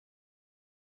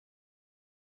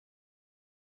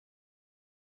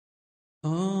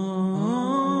الحمد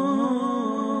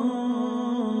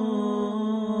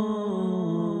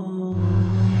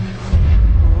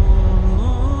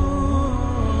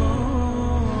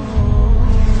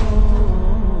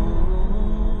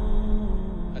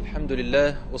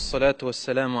لله والصلاة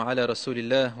والسلام على رسول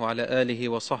الله وعلى آله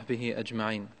وصحبه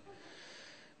أجمعين.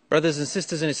 Brothers and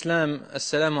sisters in Islam,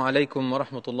 Assalamu alaikum wa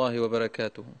rahmatullahi wa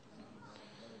barakatuh.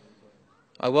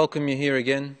 I welcome you here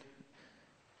again.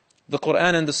 The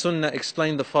Quran and the Sunnah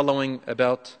explain the following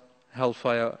about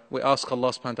hellfire. We ask Allah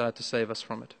subhanahu wa ta'ala to save us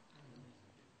from it.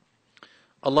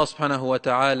 Allah subhanahu wa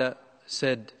ta'ala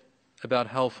said about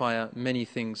hellfire many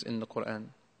things in the Quran.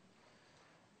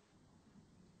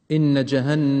 إن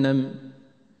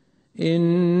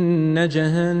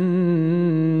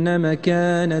جهنم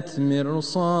كانت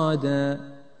مرصادا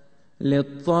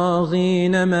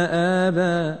للطاغين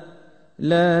مآبا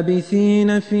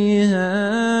لابثين فيها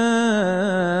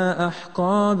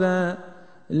أحقابا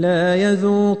لا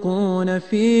يذوقون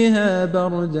فيها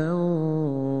بردا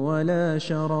ولا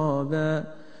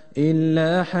شرابا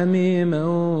إلا حميما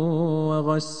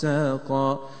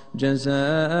وغساقا جزاء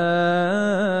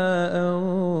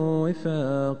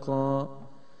وفاقا.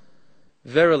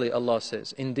 Verily, Allah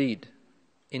says, indeed,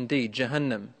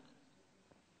 Jahannam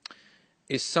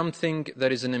is something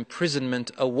that is an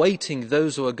imprisonment awaiting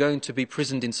those who are going to be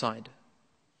imprisoned inside.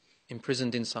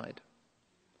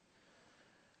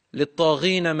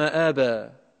 لِلطَّاغِينَ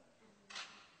مَآبًا.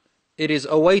 It is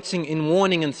awaiting in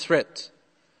warning and threat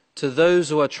to those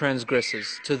who are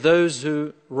transgressors, to those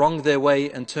who wrong their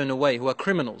way and turn away, who are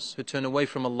criminals, who turn away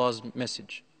from Allah's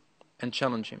message and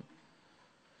challenge Him.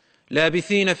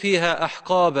 لَابِثِينَ فِيهَا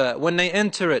أَحْقَابًا. When they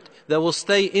enter it, they will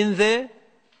stay in there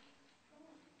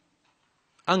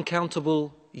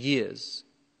uncountable years,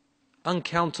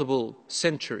 uncountable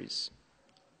centuries.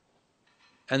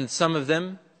 And some of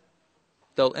them,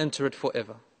 they'll enter it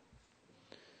forever.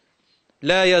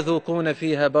 لا يذوقون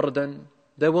فيها بردا.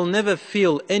 They will never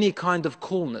feel any kind of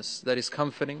coolness that is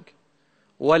comforting.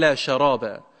 ولا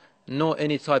شرابا. Nor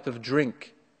any type of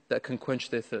drink that can quench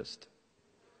their thirst.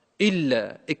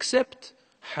 إلا, except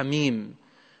حميم,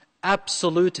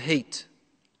 absolute heat.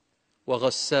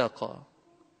 وغساقا,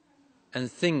 and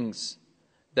things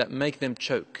that make them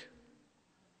choke.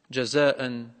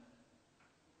 جزاء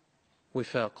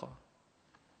وفاقا,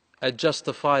 a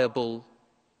justifiable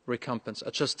recompense,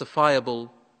 a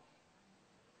justifiable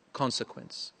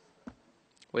consequence.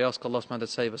 We ask Allah subhanahu wa ta'ala to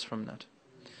save us from that.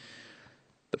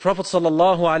 The Prophet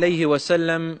sallallahu alaihi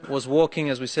wasallam was walking,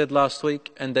 as we said last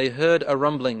week, and they heard a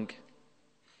rumbling.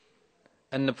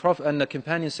 And the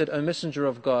companion said, O Messenger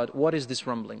of God, what is this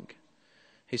rumbling?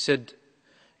 He said,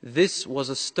 this was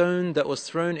a stone that was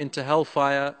thrown into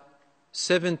hellfire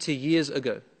 70 years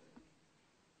ago.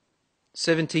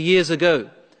 70 years ago.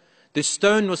 This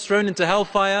stone was thrown into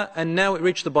hellfire and now it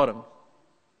reached the bottom.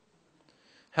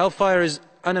 Hellfire is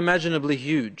unimaginably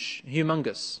huge,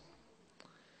 humongous.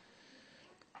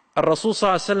 Rasul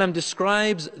sallallahu alaihi wasallam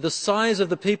describes the size of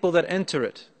the people that enter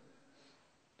it.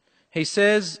 He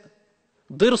says,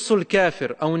 ضرس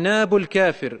الكافر أو ناب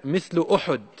الكافر مثل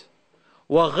أحد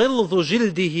وغلظ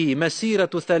جلده مسيرة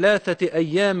 3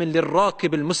 أيام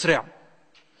للراكب المسرع.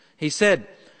 He said,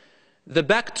 the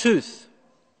back tooth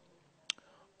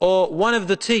or one of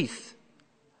the teeth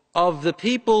of the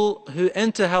people who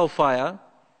enter hellfire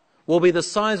will be the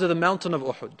size of the mountain of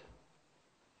Uhud.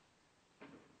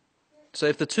 So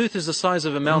if the tooth is the size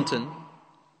of a mountain,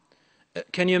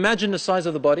 can you imagine the size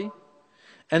of the body?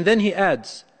 And then he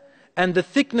adds, and the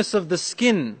thickness of the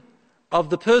skin of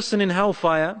the person in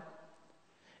hellfire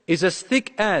is as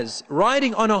thick as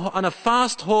riding on a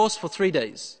fast horse for 3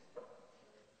 days.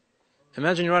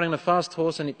 Imagine you're riding on a fast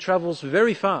horse and it travels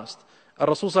very fast.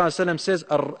 Rasul says,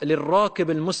 لِلْرَاكِبِ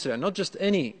الْمُسْرِعِ, not just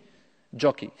any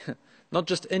jockey, not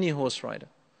just any horse rider,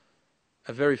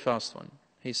 a very fast one.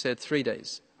 He said 3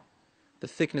 days. The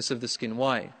thickness of the skin.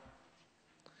 Why?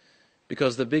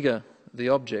 Because the bigger the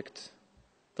object,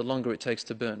 the longer it takes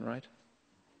to burn, right?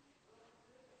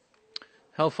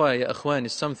 Hellfire, ya akhwan,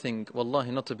 is something,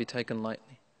 wallahi, not to be taken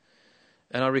lightly.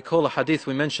 And I recall a hadith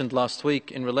we mentioned last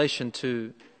week in relation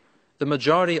to the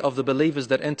majority of the believers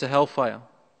that enter hellfire.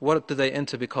 What do they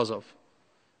enter because of?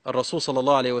 Rasul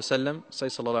sallallahu alayhi wa sallam, say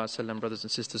sallallahu alayhi wa sallam, brothers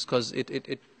and sisters, because Allah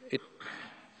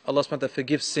subhanahu wa ta'ala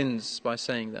forgives sins by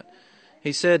saying that.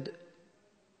 He said,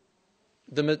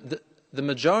 the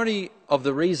majority of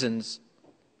the reasons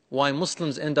why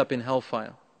Muslims end up in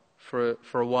hellfire for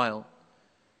a while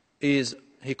is,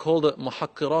 he called it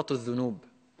muhakkirat al-dhunub.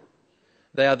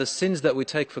 They are the sins that we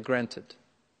take for granted.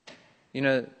 You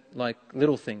know, like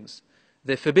little things.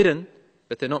 They're forbidden,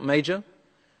 but they're not major.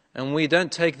 And we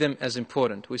don't take them as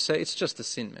important. We say, it's just a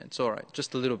sin, man. It's all right.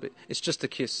 Just a little bit. It's just a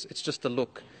kiss. It's just a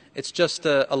look. It's just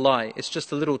a lie. It's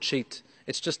just a little cheat.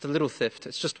 It's just a little theft.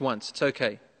 It's just once. It's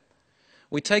okay.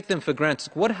 We take them for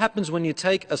granted. What happens when you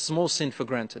take a small sin for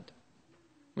granted?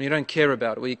 When you don't care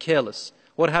about it, when you're careless?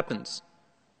 What happens?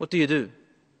 What do?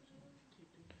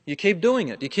 You keep doing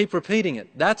it. You keep repeating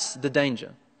it. That's the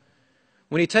danger.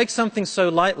 When you take something so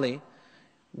lightly,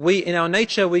 in our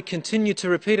nature, we continue to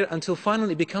repeat it until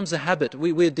finally it becomes a habit.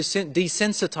 We're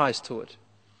desensitized to it.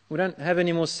 We don't have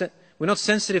any more, we're not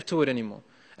sensitive to it anymore.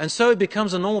 And so it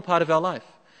becomes a normal part of our life.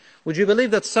 Would you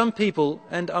believe that some people,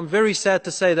 and I'm very sad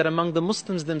to say that among the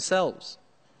Muslims themselves,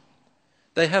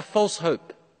 they have false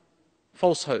hope.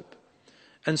 False hope.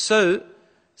 And so,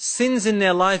 sins in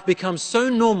their life become so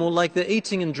normal, like they're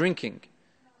eating and drinking.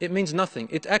 It means nothing.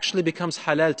 It actually becomes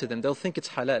halal to them. They'll think it's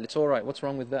halal. It's all right. What's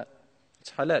wrong with that?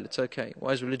 It's halal, it's okay.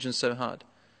 Why is religion so hard?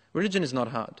 Religion is not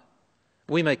hard.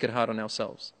 We make it hard on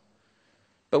ourselves.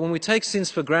 But when we take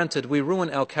sins for granted, we ruin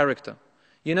our character.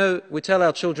 You know, we tell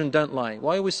our children, don't lie.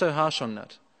 Why are we so harsh on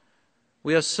that?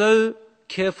 We are so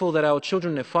careful that our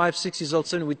children, they're 5, 6 years old,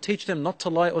 7, we teach them not to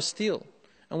lie or steal.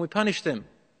 And we punish them.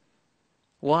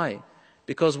 Why?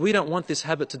 Because we don't want this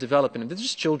habit to develop in them. They're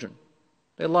just children.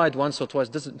 They lied once or twice.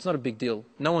 It's not a big deal.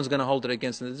 No one's going to hold it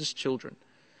against them. They're just children.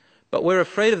 But we're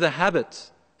afraid of the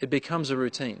habit. It becomes a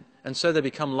routine. And so they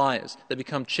become liars. They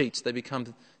become cheats. They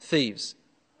become thieves.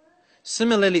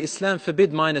 Similarly, Islam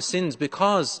forbid minor sins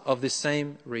because of this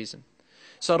same reason.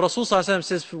 So Rasul ﷺ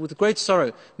says with great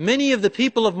sorrow, many of the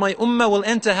people of my ummah will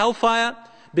enter hellfire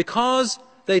because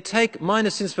they take minor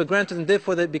sins for granted and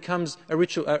therefore that becomes a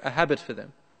ritual, a habit for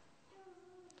them.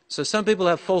 So some people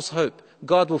have false hope.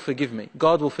 God will forgive me.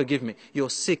 God will forgive me. You're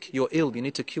sick. You're ill. You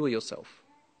need to cure yourself.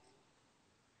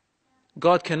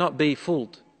 God cannot be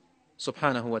fooled,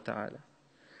 subhanahu wa ta'ala.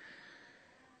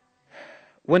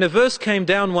 When a verse came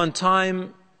down one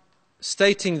time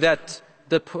stating that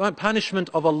the punishment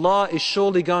of Allah is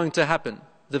surely going to happen,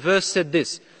 the verse said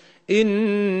this,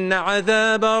 Inna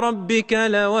adhaba rabbika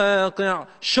lawaqi'.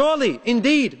 Surely,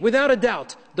 indeed, without a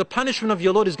doubt, the punishment of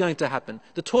your Lord is going to happen.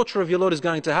 The torture of your Lord is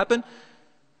going to happen.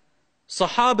 Some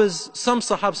of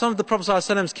the Prophet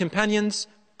ﷺ's companions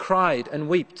cried and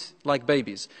wept like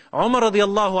babies. Umar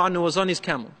radiallahu anhu was on his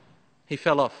camel. He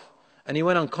fell off and he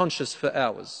went unconscious for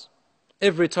hours.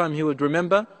 Every time he would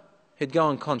remember, he'd go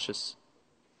unconscious.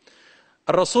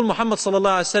 Rasul Muhammad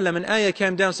sallallahu alaihi wasallam, an ayah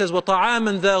came down, says,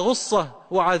 وَطَعَامًا ذَا غُصَّةٍ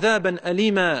وَعَذَابًا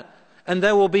أَلِيمًا. And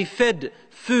they will be fed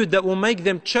food that will make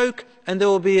them choke, and there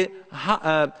will be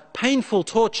painful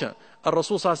torture.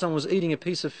 Rasul sallallahu alaihi wasallam was eating a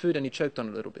piece of food and he choked on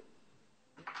it a little bit.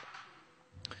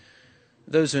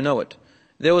 Those who know it.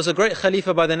 There was a great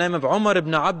Khalifa by the name of Umar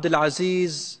ibn Abdul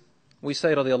Aziz. We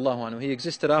say radiallahu anhu. He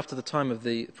existed after the time of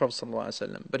the Prophet sallallahu alaihi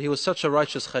wasallam, but he was such a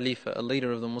righteous Khalifa, a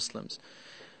leader of the Muslims.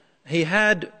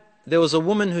 There was a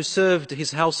woman who served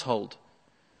his household,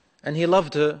 and he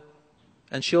loved her,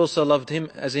 and she also loved him,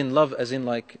 as in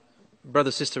like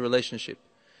brother-sister relationship.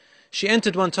 She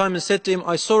entered one time and said to him,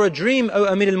 I saw a dream, O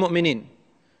Amir al-Mu'mineen.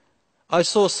 I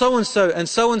saw so-and-so and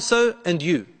so-and-so and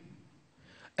you.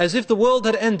 As if the world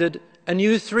had ended and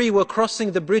you three were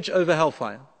crossing the bridge over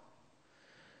hellfire.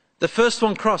 The first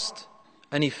one crossed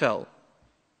and he fell.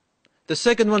 The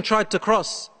second one tried to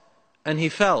cross and he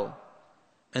fell.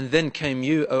 And then came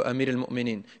you, O Amir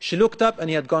al-Mu'mineen. She looked up and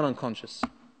he had gone unconscious.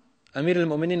 Amir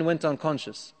al-Mu'mineen went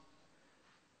unconscious.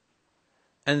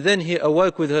 And then he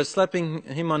awoke with her slapping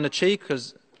him on the cheek,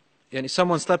 because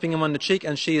someone slapping him on the cheek,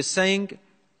 and she is saying,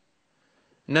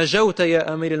 Najawta ya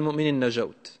Amir al-Mu'mineen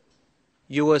najawt.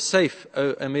 You were safe,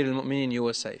 O Amir al-Mu'mineen, you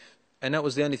were safe. And that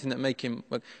was the only thing that made him...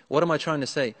 What am I trying to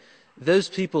say? Those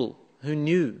people who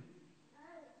knew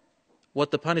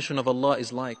what the punishment of Allah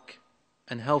is like,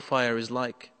 and hellfire is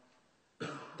like,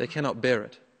 they cannot bear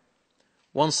it.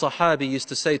 One Sahabi used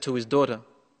to say to his daughter,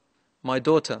 my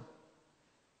daughter,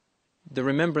 the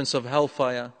remembrance of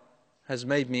hellfire has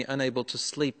made me unable to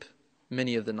sleep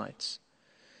many of the nights.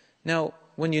 Now,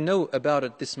 when you know about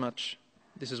it this much,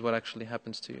 this is what actually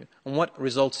happens to you. And what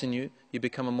results in you? You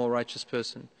become a more righteous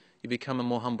person. You become a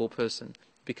more humble person.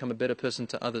 You become a better person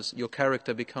to others. Your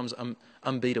character becomes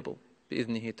unbeatable.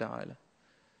 Bi-idhnihi ta'ala.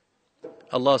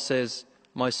 Allah says,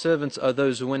 my servants are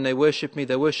those who when they worship me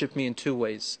in two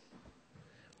ways.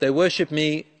 They worship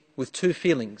me with two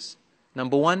feelings.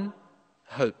 Number one,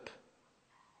 hope.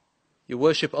 You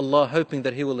worship Allah hoping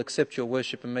that He will accept your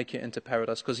worship and make you enter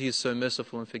paradise because He is so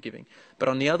merciful and forgiving. But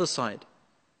on the other side,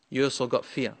 you also got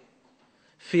fear.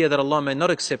 Fear that Allah may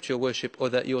not accept your worship or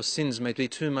that your sins may be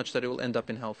too much that it will end up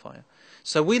in hellfire.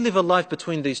 So we live a life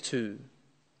between these two.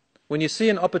 When you see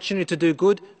an opportunity to do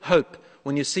good, hope.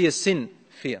 when you see a sin,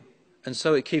 fear. And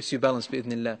so it keeps you balanced,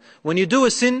 bi'idhnillah. When you do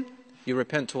a sin, you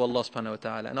repent to Allah subhanahu wa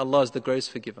ta'ala. And Allah is the grace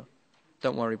forgiver.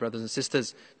 Don't worry, brothers and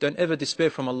sisters. Don't ever despair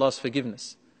from Allah's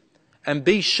forgiveness. And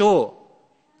be sure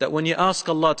that when you ask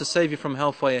Allah to save you from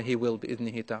hellfire, He will,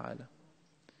 bi'idhnihi ta'ala.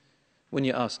 When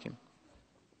you ask Him.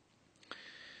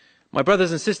 My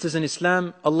brothers and sisters in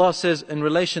Islam, Allah says in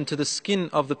relation to the skin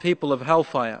of the people of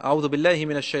hellfire, A'udhu billahi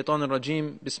minash shaitanir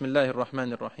rajim, Bismillahir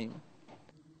Rahmanir Rahim.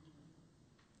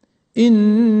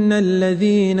 إن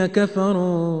الذين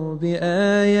كفروا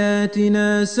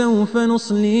بآياتنا سوف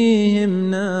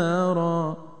نصليهم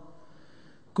نارا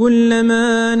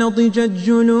كلما نضجت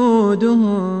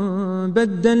جلودهم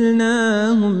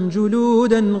بدلناهم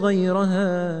جلودا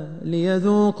غيرها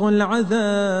ليذوقوا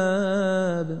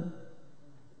العذاب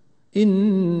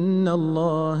إن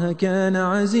الله كان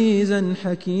عزيزا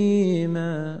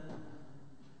حكيما.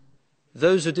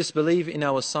 Those who disbelieve in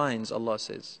our signs, Allah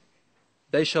says,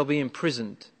 they shall be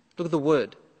imprisoned. Look at the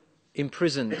word,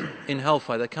 imprisoned in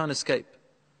hellfire. They can't escape.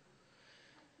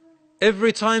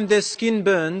 Every time their skin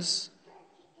burns,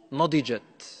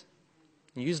 nadijat.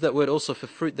 You use that word also for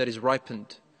fruit that is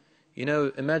ripened. You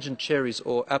know, imagine cherries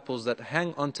or apples that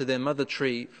hang onto their mother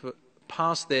tree for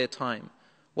past their time.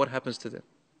 What happens to them?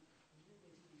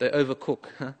 They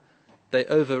overcook. They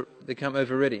become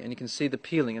overready, and you can see the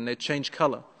peeling, and they change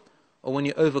color. Or when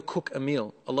you overcook a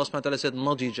meal, Allah subhanahu wa ta'ala said,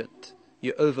 nadijat.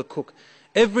 You overcook.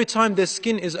 Every time their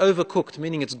skin is overcooked,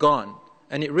 meaning it's gone,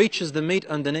 and it reaches the meat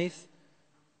underneath,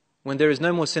 when there is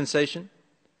no more sensation,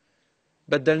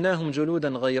 بَدَّلْنَاهُمْ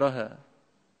جُلُودًا غَيْرَهَا.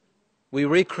 We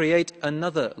recreate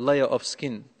another layer of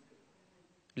skin,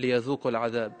 لِيَذُوقُوا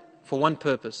الْعَذَابِ, for one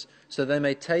purpose, so they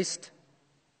may taste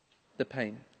the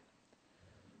pain.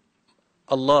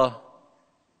 Allah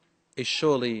is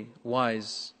surely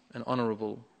wise and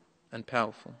honorable and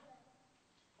powerful.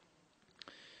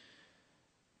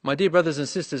 My dear brothers and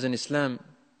sisters in Islam,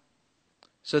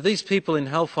 so these people in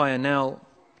hellfire now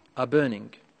are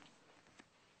burning.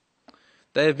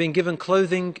 They have been given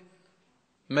clothing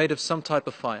made of some type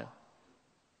of fire.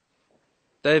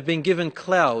 They have been given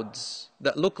clouds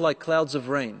that look like clouds of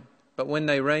rain, but when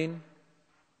they rain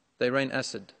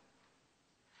acid.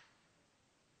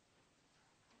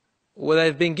 Well, they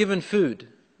have been given food,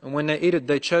 and when they eat it,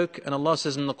 they choke, and Allah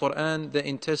says in the Quran, their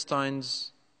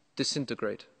intestines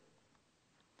disintegrate.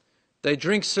 They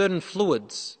drink certain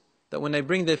fluids that when they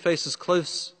bring their faces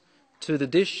close to the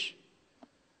dish,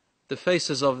 the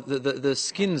faces of the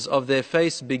skins of their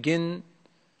face begin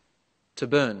to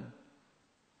burn,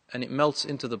 and it melts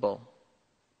into the bowl.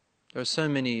 There are so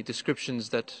many descriptions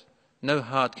that no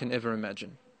heart can ever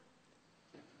imagine.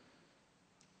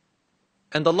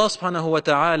 And Allah subhanahu wa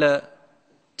ta'ala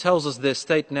tells us their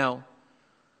state now.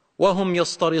 وَهُمْ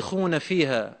يَصْطَرِخُونَ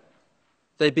فِيهَا.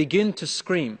 They begin to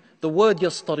scream. The word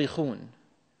يَصْطَرِخُونَ.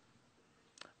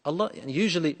 Allah,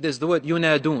 usually there's the word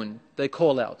يُنَادُون. They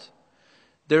call out.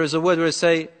 There is a word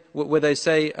where they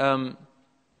say يَرْفَعُونَ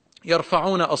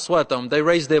أَصْوَاتَهُم. They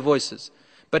raise their voices.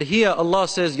 But here Allah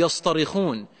says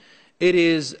يَصْطَرِخُونَ. It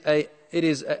is a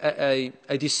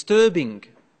disturbing,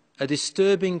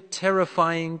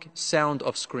 terrifying sound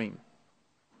of scream.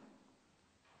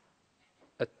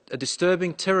 A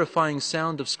disturbing, terrifying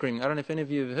sound of screaming. I don't know if any of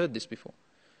you have heard this before.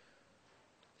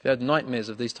 If you had nightmares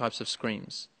of these types of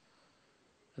screams.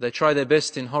 They try their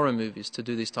best in horror movies to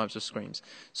do these types of screams.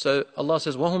 So Allah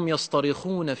says, وَهُمْ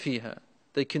يَصْطَرِخُونَ فِيهَا.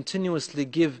 They continuously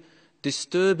give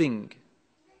disturbing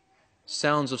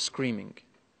sounds of screaming.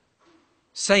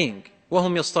 Saying,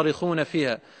 وَهُمْ يَصْطَرِخُونَ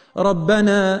فِيهَا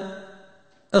رَبَّنَا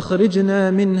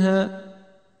أخرجنا منها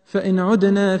فإن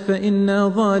عدنا فإنا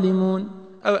ظالمون.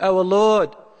 Oh, our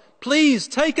Lord, please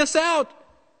take us out.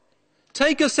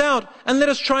 Take us out and let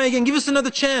us try again. Give us another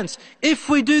chance. If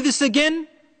we do this again,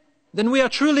 then we are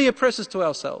truly oppressors to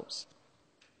ourselves.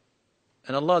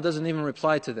 And Allah doesn't even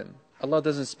reply to them. Allah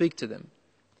doesn't speak to them.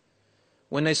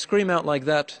 When they scream out like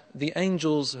that, the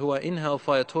angels who are in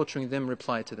hellfire torturing them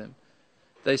reply to them.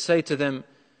 They say to them,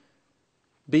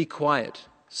 be quiet,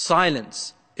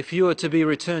 silence. If you are to be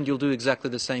returned, you'll do exactly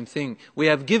the same thing. We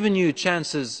have given you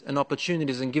chances and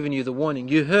opportunities and given you the warning.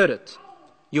 You heard it.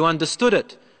 You understood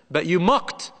it. But you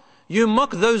mocked. You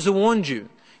mocked those who warned you.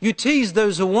 You teased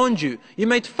those who warned you. You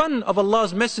made fun of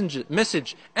Allah's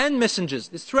message and messengers.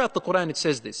 It's throughout the Quran it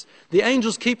says this. The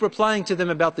angels keep replying to them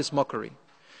about this mockery.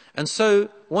 And so,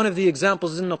 one of the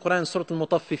examples is in the Quran, Surah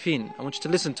Al-Mutaffifin. I want you to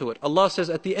listen to it. Allah says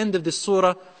at the end of this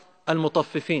surah,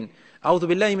 Al-Mutaffifin. A'udhu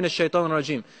billahi minash shaitanir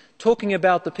rajim. Talking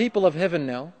about the people of heaven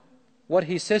now, what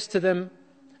He says to them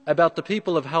about the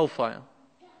people of hellfire.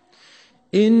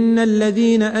 إن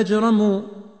الذين أجرموا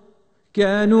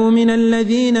كانوا من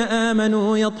الذين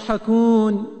آمنوا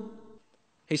يضحكون.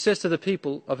 He says to the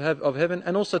people of heaven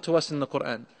and also to us in the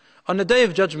Quran, on the day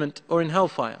of judgment or in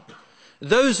hellfire,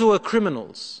 those who are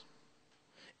criminals,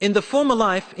 in the former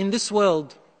life, in this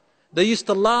world, they used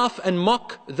to laugh and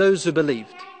mock those who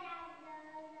believed.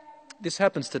 This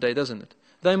happens today, doesn't it?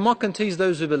 They mock and tease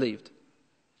those who believed.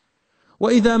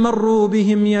 وإذا مروا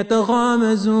بهم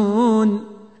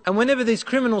يتغامزون. And whenever these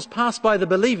criminals passed by the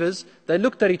believers, they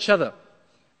looked at each other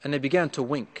and they began to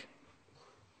wink.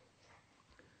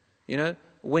 You know,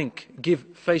 wink, give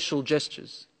facial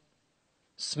gestures,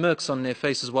 smirks on their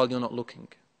faces while you're not looking.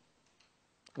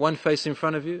 One face in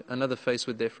front of you, another face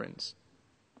with their friends.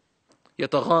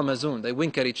 يتغامزون, they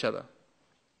wink at each other.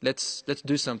 Let's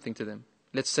do something to them.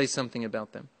 Let's say something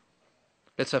about them.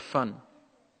 Let's have fun.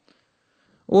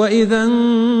 وإذا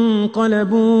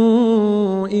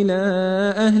انقلبوا إلى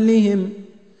أهلهم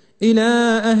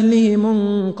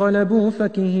انقلبوا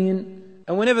فكهين.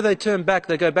 And whenever they turn back,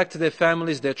 they go back to their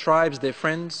families, their tribes, their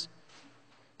friends.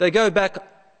 They go back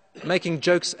making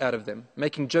jokes out of them,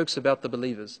 making jokes about the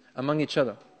believers among each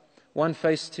other. One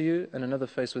face to you and another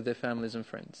face with their families and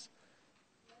friends.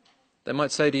 They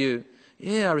might say to you,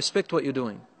 yeah, I respect what you're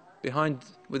doing. Behind,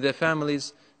 with their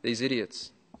families, these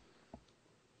idiots.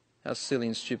 How silly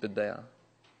and stupid they are.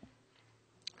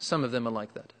 Some of them are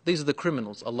like that. These are the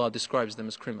criminals. Allah describes them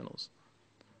as criminals.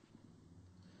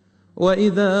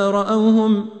 وإذا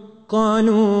رأوهم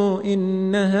قالوا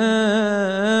إن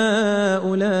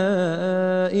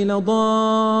هؤلاء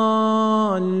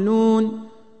لضالون.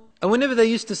 And whenever they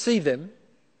used to see them,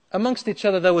 amongst each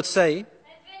other they would say,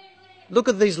 look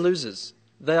at these losers.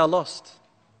 They are lost.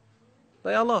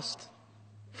 They are lost.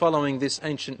 Following this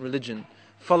ancient religion.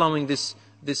 Following this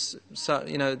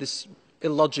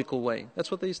illogical way.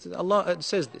 That's what they used to do. Allah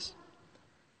says this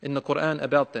in the Quran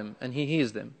about them, and He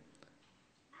hears them.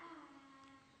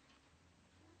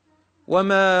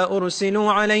 وَمَا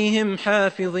أُرْسِلُوا عَلَيْهِمْ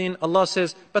حَافِظِينَ. Allah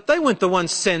says, but they weren't the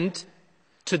ones sent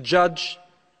to judge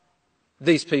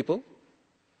these people.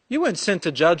 You weren't sent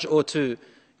to judge or to,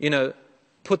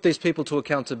 put these people to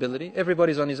accountability.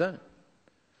 Everybody's on his own.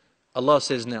 Allah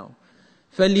says now,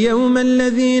 فَالْيَوْمَ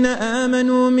الَّذِينَ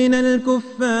آمَنُوا مِنَ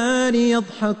الْكُفَّارِ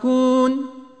يَضْحَكُونَ.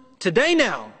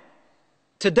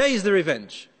 Today is the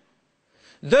revenge.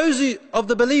 Those of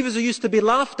the believers who used to be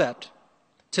laughed at,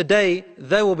 today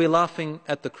they will be laughing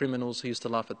at the criminals who used to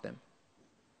laugh at them.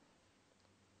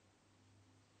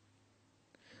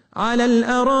 عَلَى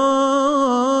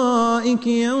الْأَرَائِكِ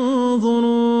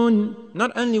يَنْظُرُونَ.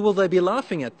 Not only will they be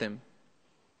laughing at them,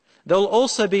 they will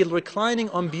also be reclining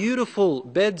on beautiful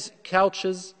beds,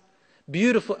 couches,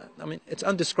 beautiful, it's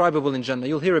undescribable in Jannah.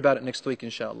 You'll hear about it next week,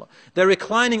 inshallah. They're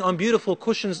reclining on beautiful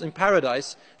cushions in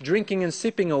paradise, drinking and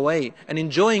sipping away and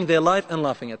enjoying their life and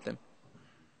laughing at them.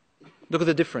 Look at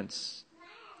the difference.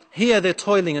 Here they're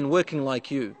toiling and working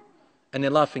like you and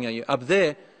they're laughing at you. Up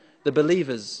there, the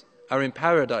believers are in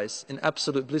paradise, in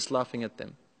absolute bliss, laughing at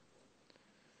them.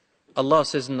 Allah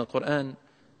says in the Quran,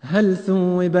 هل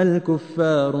ثوب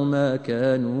الكفار ما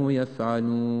كانوا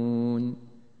يفعلون.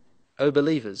 O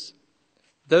believers,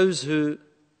 those who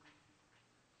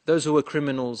were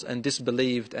criminals and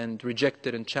disbelieved and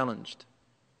rejected and challenged,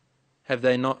 have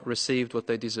they not received what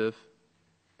they deserve?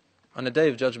 On the day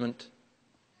of judgment,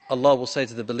 Allah will say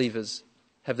to the believers,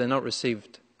 have they not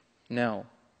received now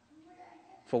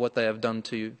for what they have done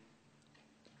to you?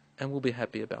 And we'll be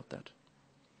happy about that.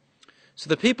 So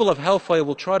the people of hellfire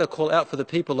will try to call out for the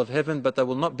people of heaven, but they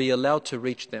will not be allowed to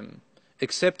reach them,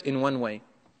 except in one way.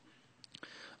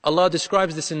 Allah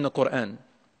describes this in the Quran.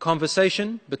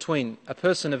 Conversation between a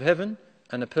person of heaven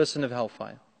and a person of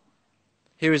hellfire.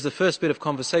 Here is the first bit of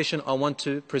conversation I want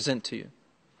to present to you.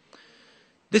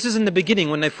 This is in the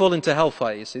beginning when they fall into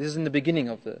hellfire, you see. This is in the beginning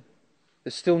of they're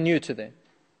still new to them.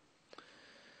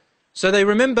 So they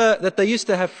remember that they used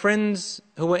to have friends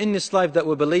who were in this life that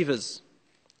were believers.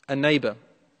 A neighbor,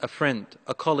 a friend,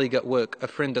 a colleague at work, a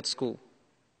friend at school,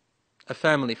 a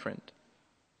family friend,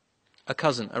 a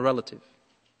cousin, a relative.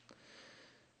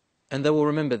 And they will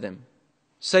remember them.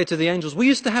 Say to the angels, we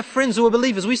used to have friends who were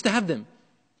believers, we used to have them.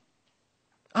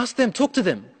 Ask them, talk to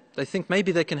them. They think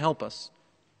maybe they can help us.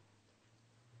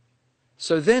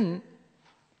 So then,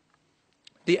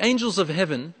 the angels of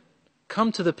heaven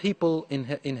come to the people in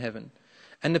heaven.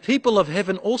 And the people of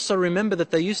heaven also remember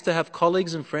that they used to have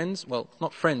colleagues and friends, well,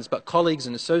 not friends, but colleagues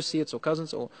and associates or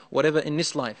cousins or whatever in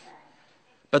this life.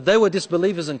 But they were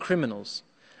disbelievers and criminals.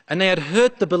 And they had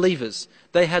hurt the believers.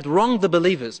 They had wronged the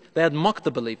believers. They had mocked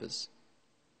the believers.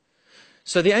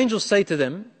 So the angels say to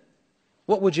them,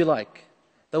 what would you like?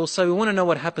 They will say, we want to know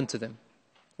what happened to them.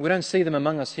 We don't see them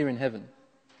among us here in heaven.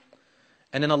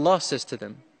 And then Allah says to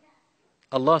them,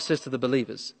 Allah says to the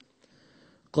believers,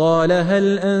 قال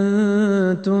هل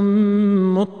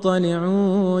أنتم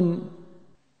مطلعون.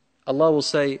 Allah will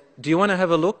say, do you want to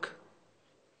have a look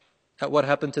at what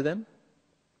happened to them?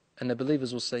 And the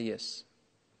believers will say yes.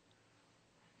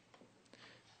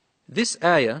 This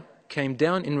ayah came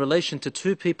down in relation to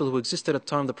two people who existed at the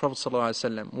time of the Prophet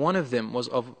ﷺ. One of them was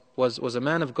a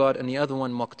man of God and the other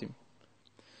one mocked him.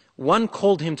 One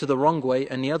called him to the wrong way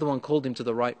and the other one called him to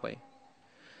the right way.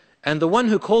 And the one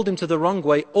who called him to the wrong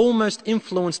way almost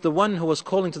influenced the one who was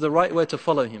calling to the right way to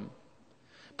follow him.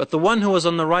 But the one who was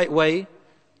on the right way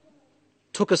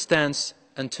took a stance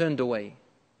and turned away.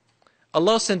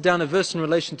 Allah sent down a verse in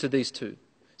relation to these two.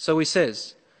 So He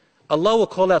says, Allah will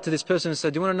call out to this person and say,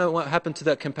 do you want to know what happened to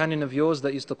that companion of yours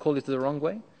that used to call you to the wrong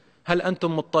way? هل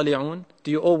أنتم مطلعون?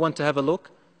 Do you all want to have a look?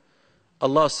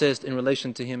 Allah says in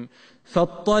relation to him,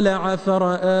 فاطلع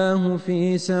فرآه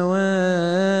في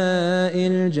سواء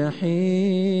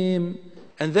الجحيم.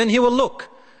 And then he will look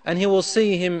and he will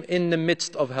see him in the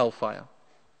midst of hellfire.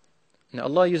 Now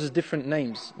Allah uses different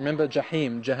names. Remember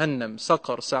Jahim, Jahannam,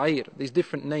 Saqar, Sa'ir. These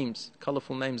different names,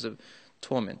 colorful names of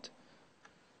torment.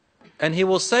 And he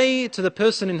will say to the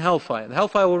person in hellfire, the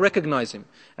hellfire will recognize him.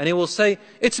 And he will say,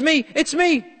 it's me, it's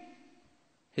me.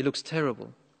 He looks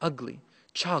terrible, ugly,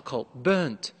 charcoal,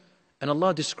 burnt. And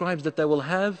Allah describes that they will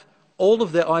have all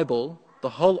of their eyeball, the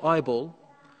whole eyeball,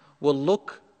 will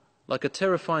look like a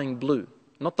terrifying blue.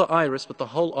 Not the iris, but the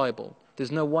whole eyeball.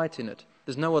 There's no white in it.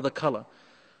 There's no other color.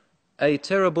 A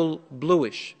terrible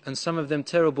bluish, and some of them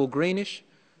terrible greenish,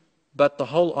 but the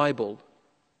whole eyeball.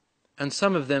 And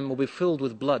some of them will be filled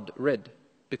with blood, red,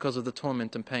 because of the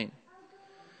torment and pain.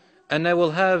 And they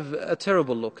will have a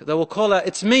terrible look. They will call out,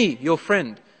 it's me, your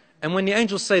friend. And when the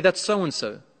angels say, that's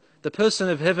so-and-so, the person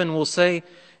of heaven will say,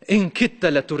 In kitta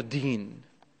laturdin.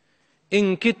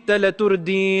 In kitta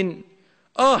laturdin.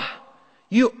 Ah,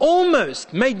 you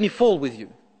almost made me fall with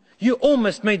you. You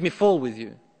almost made me fall with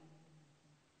you.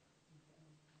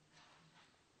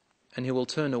 And he will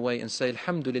turn away and say,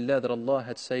 Alhamdulillah that Allah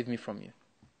had saved me from you.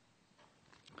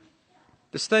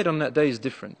 The state on that day is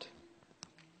different.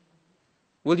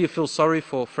 Will you feel sorry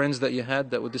for friends that you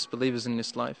had that were disbelievers in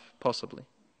this life? Possibly.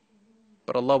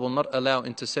 But Allah will not allow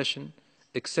intercession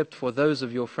except for those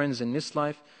of your friends in this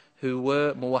life who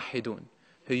were muwahhidun,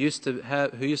 who used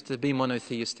to be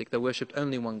monotheistic. They worshipped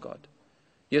only one God.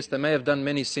 Yes, they may have done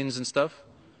many sins and stuff,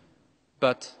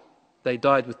 but they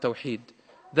died with tawheed.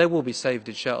 They will be saved,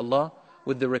 insha'Allah,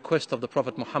 with the request of the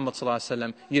Prophet Muhammad sallallahu alaihi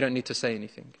wasallam. You don't need to say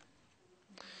anything.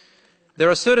 There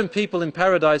are certain people in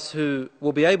paradise who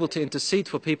will be able to intercede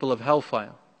for people of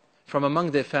hellfire from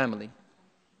among their family.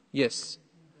 Yes.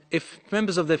 If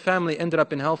members of their family ended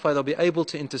up in hellfire, they'll be able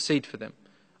to intercede for them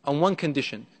on one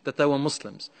condition, that they were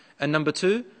Muslims. And number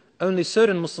two, only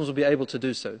certain Muslims will be able to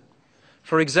do so.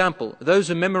 For example, those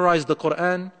who memorized the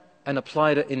Quran and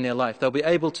applied it in their life, they'll be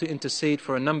able to intercede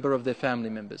for a number of their family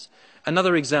members.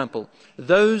 Another example,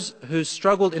 those who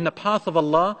struggled in the path of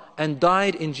Allah and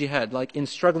died in jihad, like in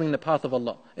struggling in the path of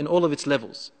Allah, in all of its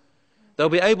levels. They'll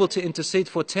be able to intercede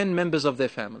for 10 members of their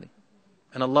family.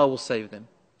 And Allah will save them.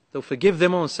 They'll forgive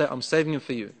them all and say, I'm saving them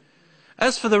for you.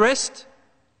 As for the rest,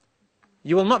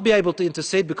 you will not be able to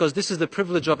intercede because this is the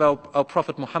privilege of our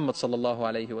Prophet Muhammad sallallahu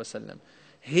alayhi wasallam.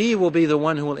 He will be the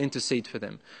one who will intercede for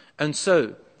them. And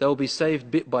so, they will be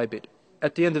saved bit by bit.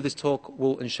 At the end of this talk,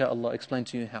 we'll insha'Allah explain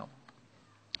to you how.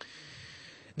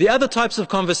 The other types of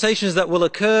conversations that will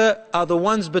occur are the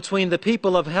ones between the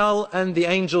people of hell and the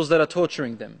angels that are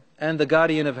torturing them, and the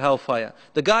guardian of hellfire.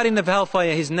 The guardian of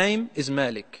hellfire, his name is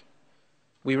Malik.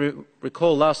 We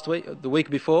recall last week, the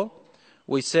week before,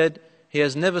 we said he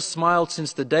has never smiled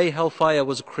since the day hellfire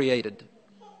was created.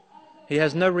 He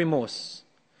has no remorse.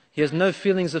 He has no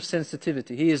feelings of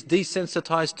sensitivity. He is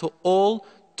desensitized to all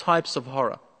types of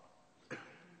horror.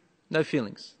 No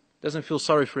feelings. Doesn't feel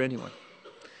sorry for anyone.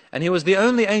 And he was the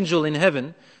only angel in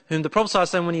heaven whom the Prophet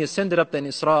ﷺ, when he ascended up in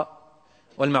Isra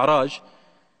wal Mi'raj,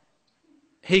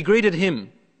 he greeted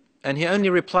him and he only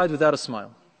replied without a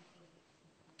smile.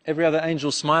 Every other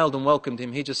angel smiled and welcomed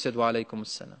him. He just said, Wa alaykum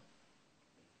as-salam.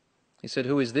 He said,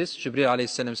 who is this? Jibreel alayhi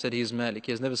salam said, he is Malik.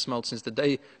 He has never smiled since the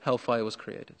day hellfire was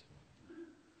created.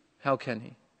 How can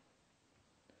he?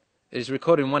 It is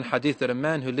recorded in one hadith that a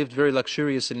man who lived very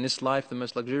luxurious in this life, the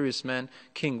most luxurious man,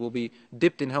 king, will be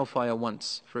dipped in hellfire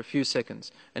once for a few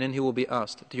seconds. And then he will be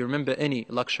asked, do you remember any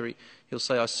luxury? He'll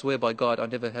say, I swear by God, I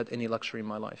never had any luxury in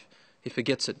my life. He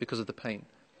forgets it because of the pain.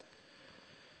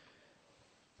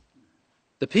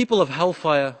 The people of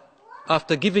hellfire,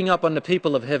 after giving up on the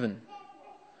people of heaven,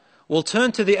 will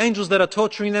turn to the angels that are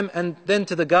torturing them and then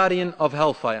to the guardian of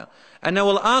hellfire. And they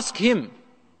will ask him,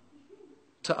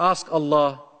 to ask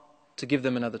Allah to give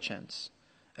them another chance.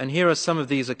 And here are some of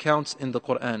these accounts in the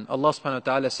Quran. Allah subhanahu wa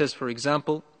ta'ala says, for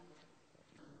example,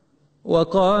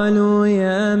 وقالوا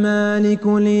يا مالك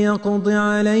ليقض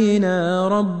علينا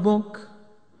ربك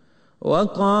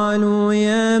وقالوا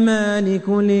يا مالك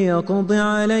ليقض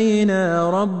علينا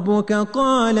ربك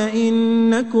قال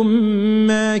إنكم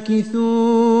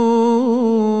ماكثون.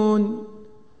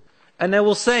 And they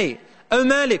will say, O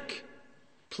Malik,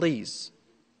 please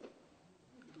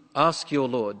ask your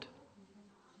Lord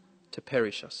to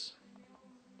perish us,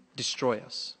 destroy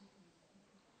us.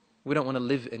 We don't want to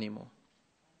live anymore.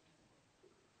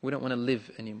 We don't want to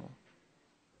live anymore.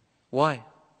 Why?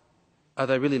 Are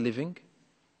they really living?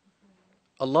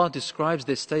 Allah describes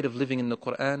their state of living in the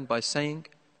Quran by saying,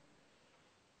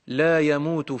 لا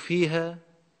يموت فيها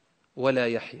ولا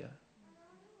يحيا.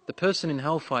 The person in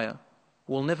hellfire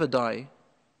will never die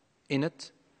in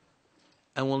it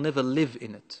and will never live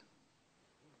in it.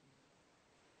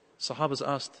 Sahabas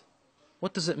asked,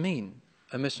 what does it mean,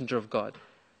 a messenger of God?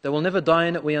 They will never die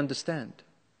in it, we understand.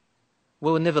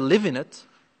 We will never live in it.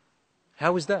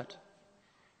 How is that?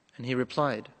 And he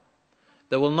replied,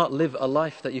 they will not live a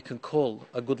life that you can call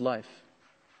a good life.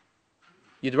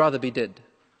 You'd rather be dead.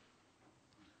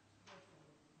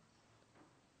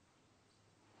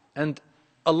 And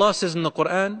Allah says in the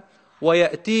Quran,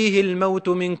 وَيَأْتِيهِ الْمَوْتُ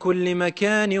مِنْ كُلِّ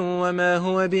مَكَانٍ وَمَا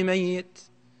هُوَ بِمَيِّتٍ.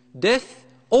 Death,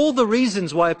 all the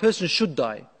reasons why a person should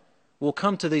die, will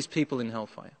come to these people in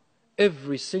hellfire.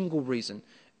 Every single reason,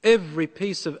 every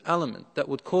piece of element that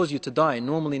would cause you to die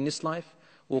normally in this life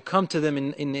will come to them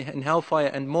in hellfire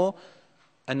and more,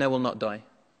 and they will not die.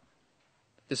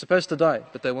 They're supposed to die,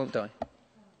 but they won't die.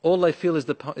 All they feel is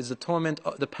the torment,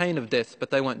 the pain of death, but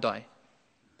they won't die.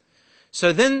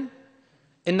 So then,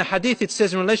 in the hadith it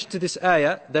says in relation to this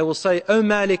ayah, they will say, O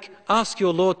Malik, ask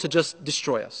your Lord to just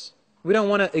destroy us. We don't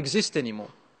want to exist anymore.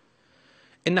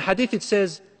 In the hadith it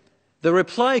says, the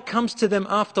reply comes to them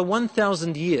after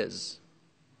 1,000 years.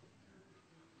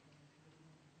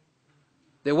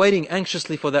 They're waiting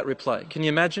anxiously for that reply. Can you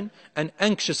imagine? An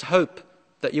anxious hope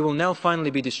that you will now finally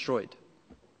be destroyed.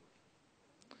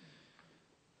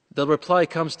 The reply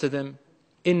comes to them,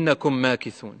 إِنَّكُمْ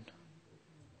مَاكِثُونَ.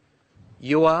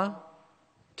 You are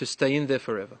to stay in there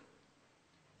forever.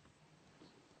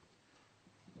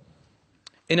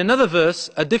 In another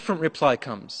verse, a different reply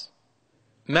comes.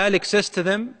 Malik says to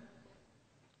them,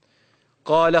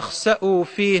 قال اخسأوا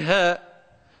فيها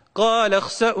قال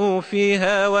اخسأوا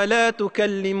فيها ولا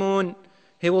تكلمون.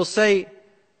 He will say,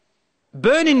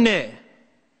 burn in there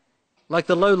like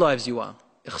the low lives you are.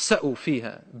 اخسأوا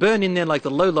فيها. Burn in there like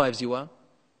the low lives you are.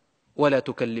 ولا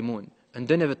تكلمون. And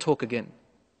don't ever talk again.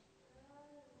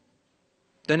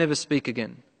 Don't ever speak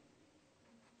again.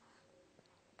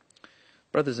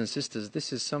 Brothers and sisters,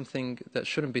 this is something that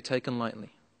shouldn't be taken lightly.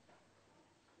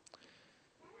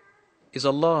 Is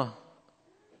Allah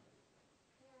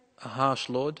a harsh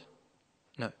Lord?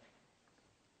 No.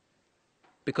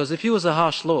 Because if He was a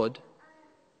harsh Lord,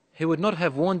 He would not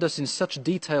have warned us in such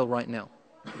detail right now.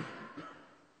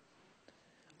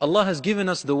 Allah has given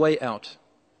us the way out,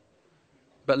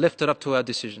 but left it up to our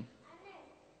decision.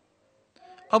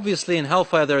 Obviously in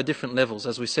hellfire there are different levels,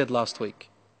 as we said last week.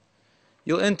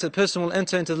 A person will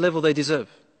enter into the level they deserve.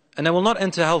 And they will not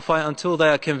enter hellfire until they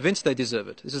are convinced they deserve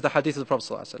it. This is the hadith of the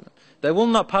Prophet ﷺ. They will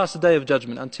not pass the day of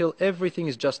judgment until everything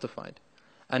is justified.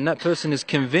 And that person is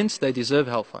convinced they deserve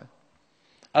hellfire.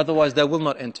 Otherwise they will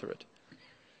not enter it.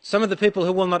 Some of the people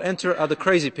who will not enter it are the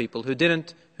crazy people who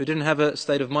didn't have a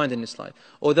state of mind in this life.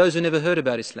 Or those who never heard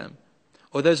about Islam.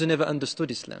 Or those who never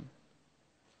understood Islam.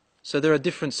 So there are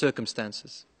different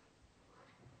circumstances.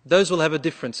 Those will have a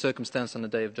different circumstance on the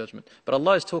day of judgment. But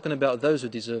Allah is talking about those who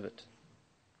deserve it,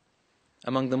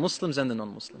 among the Muslims and the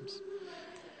non-Muslims.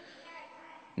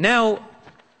 Now,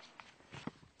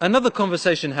 another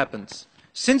conversation happens.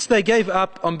 Since they gave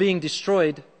up on being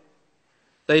destroyed,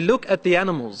 they look at the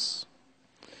animals.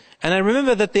 And they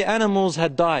remember that the animals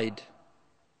had died.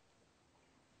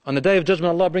 On the day of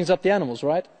judgment, Allah brings up the animals,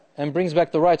 right? And brings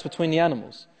back the rights between the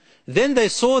animals. Then they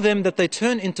saw them that they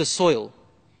turn into soil.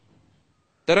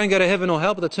 They don't go to heaven or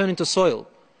hell, but they turn into soil.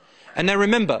 And they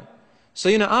remember. So,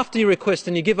 after you request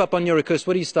and you give up on your request,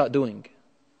 what do you start doing?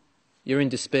 You're in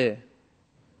despair.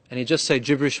 And you just say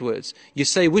gibberish words. You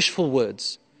say wishful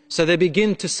words. So they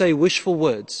begin to say wishful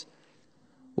words.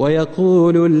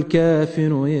 ويقول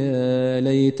الكافر يا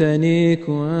ليتني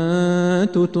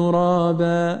كنت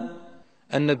ترابا.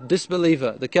 And the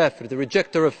disbeliever, the kafir, the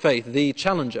rejecter of faith, the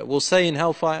challenger, will say in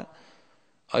hellfire,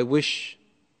 I wish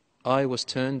I was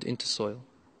turned into soil.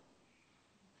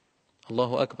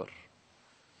 Allahu Akbar.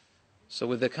 So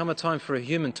will there come a time for a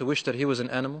human to wish that he was an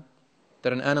animal?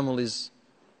 that an animal is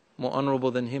more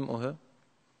honorable than him or her?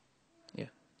 Yeah.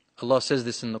 Allah says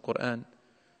this in the Quran,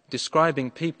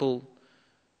 describing people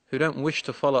who don't wish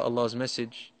to follow Allah's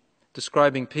message,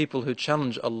 describing people who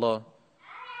challenge Allah.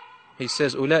 He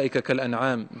says, أُولَٰئِكَ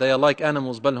كَالْأَنْعَامِ, they are like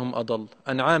animals, بَلْ هُمْ أَضَلُّ.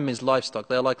 An'am means livestock.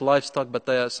 They are like livestock,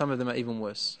 but some of them are even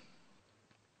worse.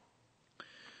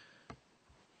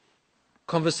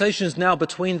 Conversations now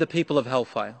between the people of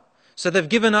hellfire. So they've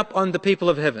given up on the people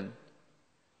of heaven.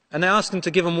 And they ask them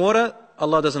to give them water,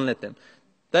 Allah doesn't let them.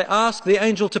 They ask the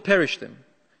angel to perish them.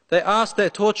 They ask their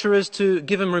torturers to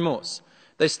give them remorse.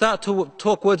 They start to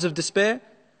talk words of despair.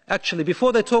 Actually,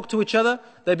 before they talk to each other,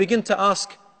 they begin to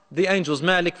ask the angels,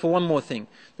 Malik, for one more thing.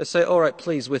 They say, all right,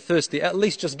 please, we're thirsty. At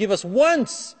least just give us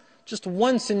once, just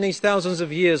once in these thousands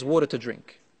of years, water to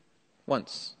drink.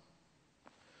 Once.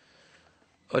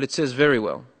 But it says very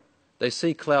well. They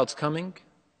see clouds coming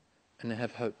and they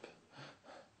have hope.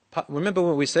 Remember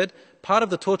what we said? Part of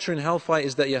the torture in hellfire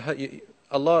is that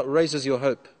Allah raises your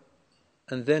hope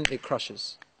and then it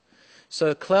crushes.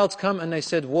 So clouds come and they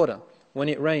said water. When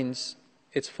it rains,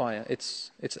 it's fire,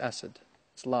 it's acid,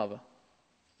 it's lava.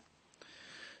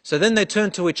 So then they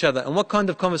turn to each other. And what kind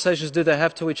of conversations do they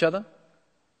have to each other?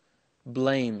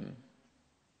 Blame.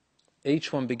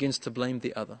 Each one begins to blame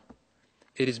the other.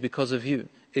 It is because of you.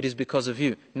 It is because of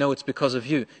you. No, it's because of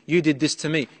you. You did this to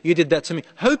me. You did that to me.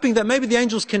 Hoping that maybe the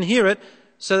angels can hear it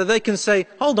so that they can say,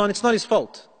 hold on, it's not his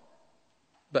fault.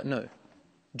 But no,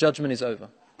 judgment is over.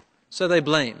 So they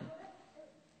blame.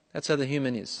 That's how the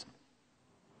human is.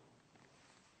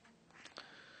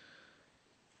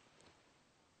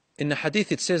 In the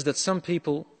hadith it says that some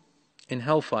people in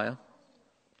hellfire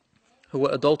who were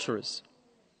adulterers,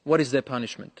 what is their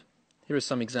punishment? Here are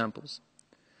some examples.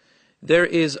 There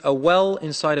is a well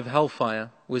inside of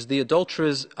hellfire where the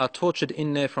adulterers are tortured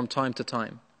in there from time to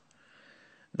time.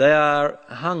 They are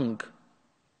hung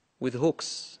with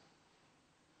hooks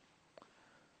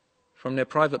from their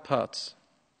private parts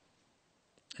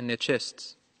and their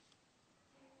chests.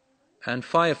 And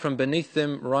fire from beneath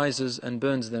them rises and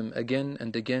burns them again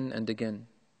and again and again.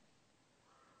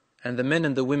 And the men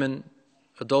and the women,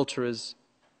 adulterers,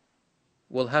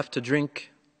 will have to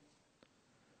drink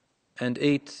and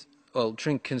eat,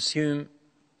 consume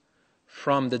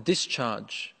from the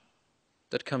discharge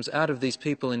that comes out of these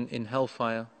people in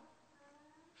hellfire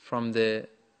from their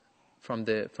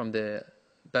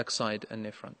backside and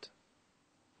their front.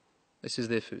 This is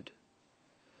their food.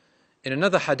 In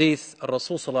another hadith,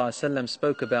 Rasul ﷺ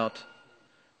spoke about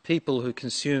people who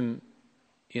consume,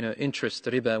 interest,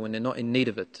 riba, when they're not in need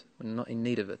of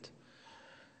it.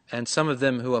 And some of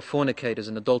them who are fornicators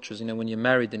and adulterers, when you're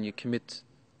married and you commit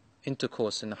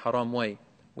intercourse in a haram way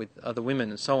with other women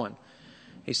and so on.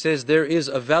 He says there is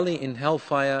a valley in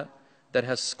hellfire that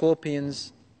has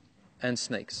scorpions and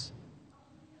snakes.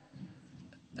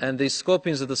 And these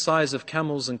scorpions are the size of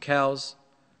camels and cows.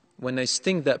 When they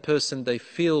sting that person, they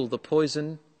feel the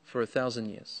poison for 1,000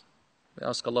 years. We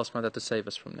ask Allah subhanahu wa ta'ala to save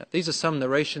us from that. These are some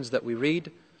narrations that we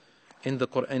read in the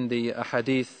Quran, the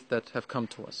hadith that have come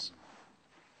to us.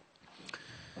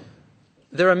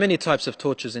 There are many types of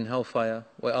tortures in hellfire.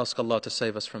 We ask Allah to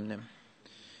save us from them.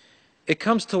 It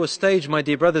comes to a stage, my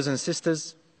dear brothers and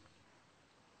sisters,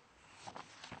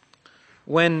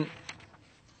 when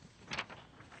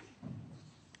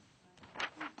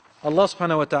Allah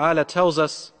subhanahu wa ta'ala tells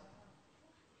us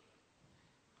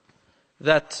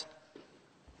that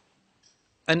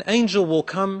an angel will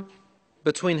come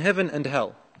between heaven and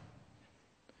hell.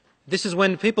 This is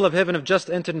when people of heaven have just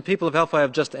entered and people of hellfire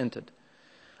have just entered.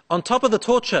 On top of the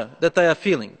torture that they are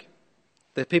feeling,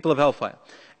 the people of hellfire,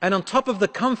 and on top of the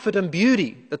comfort and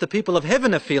beauty that the people of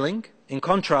heaven are feeling, in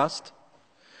contrast,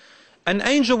 an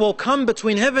angel will come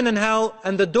between heaven and hell,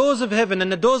 and the doors of heaven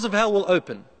and the doors of hell will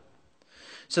open.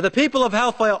 So the people of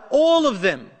hellfire, all of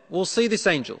them will see this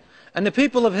angel. And the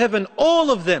people of heaven,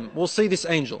 all of them will see this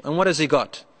angel. And what has he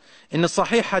got? In the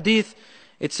Sahih Hadith,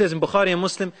 it says in Bukhari and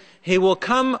Muslim, he will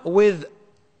come with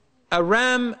a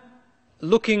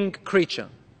ram-looking creature.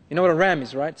 You know what a ram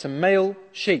is, right? It's a male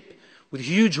sheep with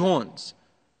huge horns.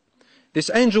 This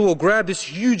angel will grab this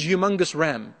huge, humongous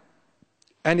ram,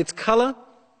 and its color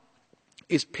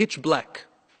is pitch black.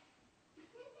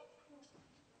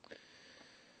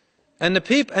 And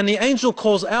the angel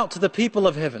calls out to the people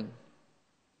of heaven.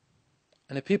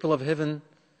 And the people of heaven,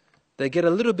 they get a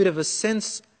little bit of a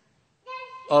sense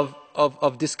of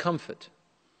discomfort.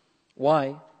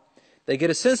 Why? They get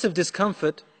a sense of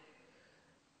discomfort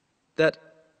that,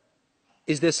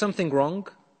 is there something wrong?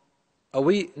 Are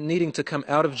we needing to come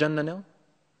out of Jannah now?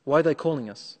 Why are they calling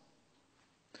us?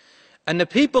 And the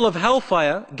people of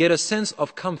hellfire get a sense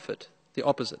of comfort, the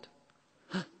opposite.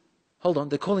 hold on,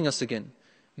 they're calling us again.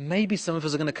 Maybe some of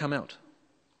us are going to come out.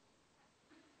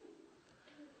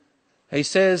 He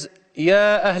says,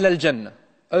 Ya Ahl al-Jannah,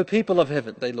 O people of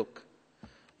heaven, they look.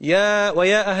 Ya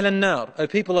Ahl al-Nar, O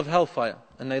people of hellfire,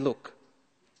 and they look.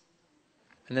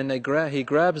 And then he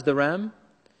grabs the ram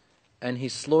and he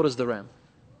slaughters the ram.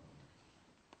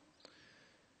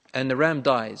 And the ram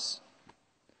dies.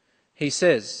 He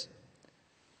says,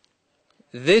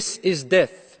 this is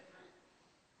death.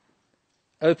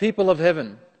 O people of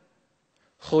heaven,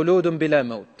 khuludun bila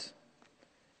maut,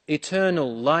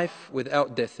 eternal life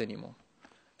without death anymore.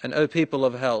 And O people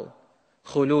of hell,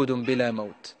 khuludun bila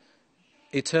maut,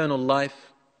 eternal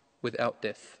life without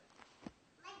death.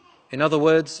 In other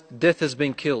words, death has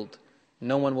been killed.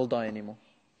 No one will die anymore.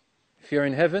 If you're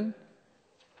in heaven,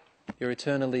 you're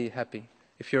eternally happy.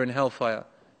 If you're in hellfire,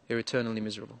 you're eternally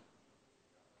miserable.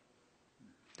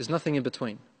 There's nothing in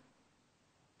between.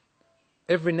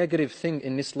 Every negative thing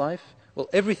in this life, well,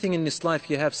 everything in this life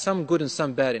you have some good and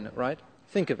some bad in it, right?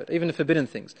 Think of it, even the forbidden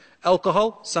things.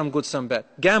 Alcohol, some good, some bad.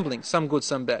 Gambling, some good,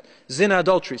 some bad. Zina,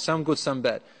 adultery, some good, some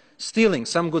bad. Stealing,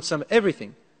 some good, some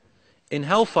everything. In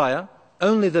hellfire,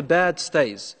 only the bad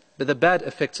stays, but the bad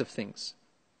effects of things.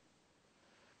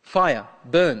 Fire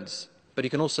burns, but you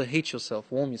can also heat yourself,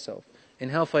 warm yourself. In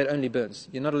hellfire, it only burns.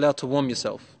 You're not allowed to warm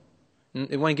yourself.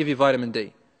 It won't give you vitamin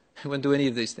D. It won't do any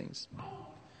of these things.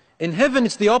 In heaven,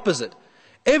 it's the opposite.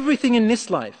 Everything in this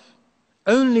life,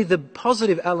 only the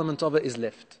positive element of it is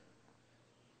left.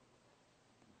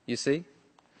 You see?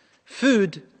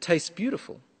 Food tastes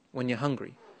beautiful when you're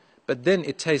hungry, but then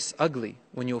it tastes ugly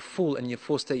when you're full and you're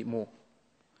forced to eat more.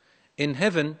 In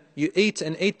heaven, you eat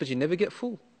and eat, but you never get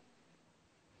full.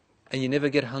 And you never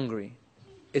get hungry.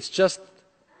 It's just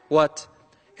what?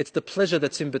 It's the pleasure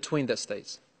that's in between that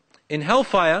stays. In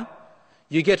hellfire,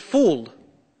 you get fooled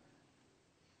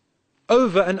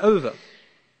over and over,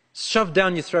 shoved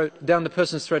down your throat, down the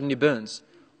person's throat, and he burns.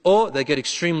 Or they get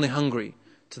extremely hungry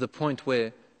to the point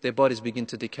where their bodies begin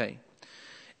to decay.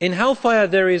 In hellfire,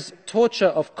 there is torture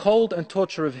of cold and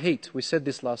torture of heat. We said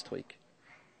this last week,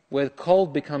 where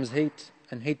cold becomes heat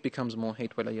and heat becomes more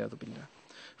heat.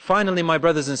 Finally, my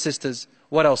brothers and sisters,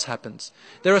 what else happens?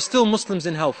 There are still Muslims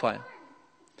in hellfire.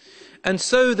 And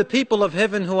so the people of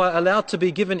heaven who are allowed to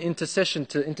be given intercession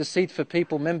to intercede for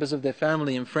people, members of their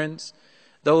family and friends,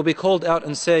 they will be called out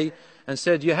and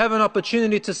said, you have an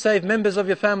opportunity to save members of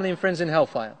your family and friends in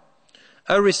hellfire.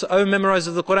 O memorizers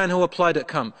of the Quran who applied it,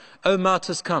 come. O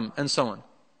martyrs, come, and so on.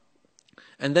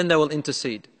 And then they will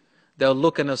intercede. They'll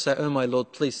look and they'll say, oh my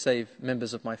Lord, please save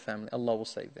members of my family. Allah will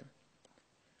save them.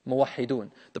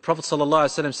 Muwahhidun. The Prophet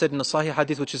ﷺ said in a Sahih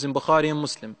Hadith, which is in Bukhari and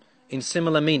Muslim, in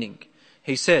similar meaning.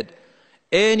 He said,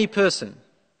 any person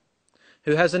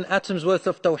who has an atom's worth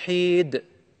of tawheed,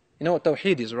 you know what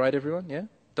tawheed is, right everyone? Yeah?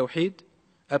 Tawheed,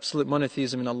 absolute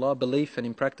monotheism in Allah, belief and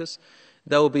in practice,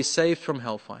 they will be saved from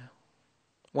hellfire.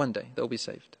 One day they will be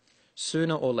saved,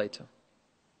 sooner or later.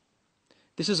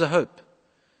 This is a hope,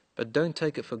 but don't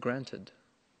take it for granted.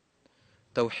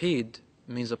 Tawheed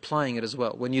means applying it as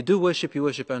well. When you do worship, you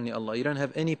worship only Allah. You don't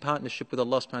have any partnership with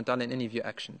Allah subhanahu wa ta'ala in any of your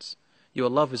actions. Your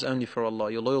love is only for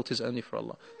Allah. Your loyalty is only for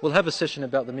Allah. We'll have a session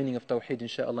about the meaning of Tawheed,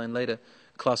 inshaAllah, in later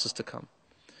classes to come.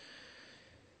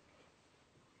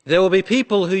 There will be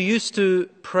people who used to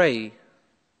pray,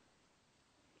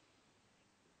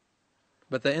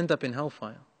 but they end up in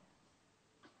hellfire.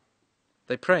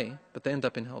 They pray, but they end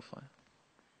up in hellfire.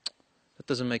 That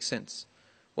doesn't make sense.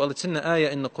 Well, it's in the ayah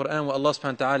in the Quran where Allah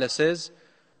subhanahu wa ta'ala says,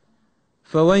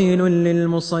 فَوَيْلٌ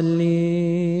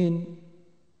لِلْمُصَلِّينَ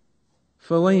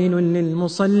فويل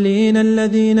للمصلين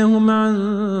الذين هم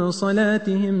عن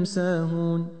صلاتهم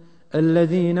ساهون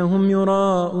الذين هم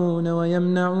يراءون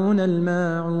ويمنعون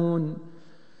الماعون.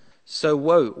 So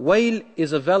woe. Wail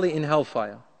is a valley in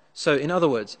hellfire. So in other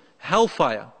words,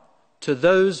 hellfire to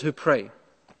those who pray.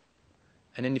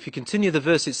 And then if you continue the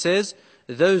verse, it says,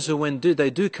 those who when they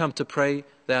do come to pray,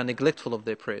 they are neglectful of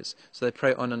their prayers. So they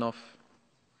pray on and off.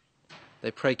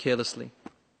 They pray carelessly.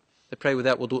 They pray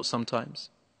without wudu sometimes.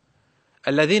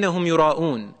 الَّذِينَ هُمْ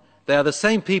يُرَاءُونَ. They are the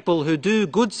same people who do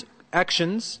good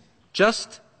actions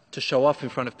just to show off in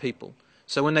front of people.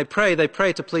 So when they pray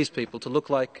to please people, to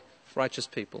look like righteous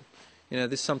people. You know,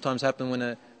 this sometimes happens when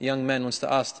a young man wants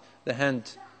to ask the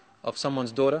hand of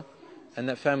someone's daughter, and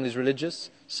that family is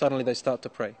religious, suddenly they start to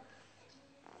pray.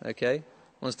 Okay?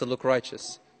 Wants to look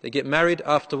righteous. They get married,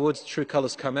 afterwards true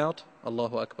colors come out.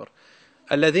 Allahu Akbar.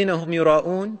 الَّذِينَ هُمْ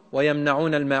يُرَاءُونَ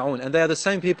وَيَمْنَعُونَ الْمَاعُونَ. And they are the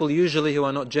same people usually who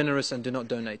are not generous and do not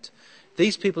donate.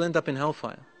 These people end up in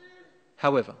hellfire.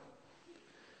 However,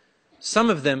 some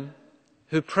of them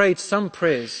who prayed some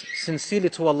prayers sincerely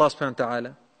to Allah subhanahu wa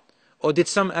ta'ala, or did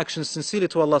some action sincerely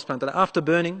to Allah subhanahu wa ta'ala, after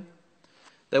burning,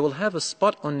 they will have a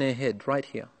spot on their head right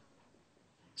here.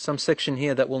 Some section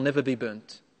here that will never be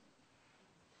burnt.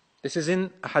 This is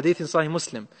in a hadith in Sahih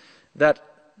Muslim, that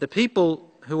the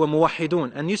people who were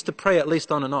muwahidun and used to pray at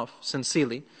least on and off,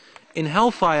 sincerely, in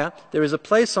hellfire, there is a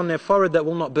place on their forehead that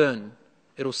will not burn.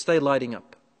 It will stay lighting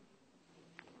up.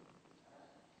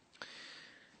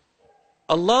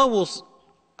 Allah will,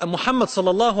 Muhammad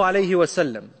sallallahu alayhi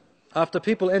wasallam, after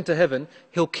people enter heaven,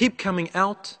 he'll keep coming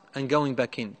out and going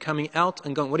back in. Coming out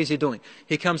and going. What is he doing?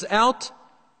 He comes out,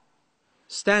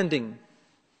 standing,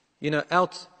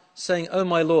 out saying, "Oh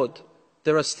my Lord,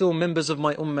 there are still members of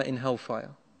my ummah in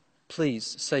hellfire.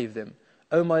 Please save them.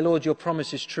 Oh my Lord, your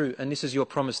promise is true, and this is your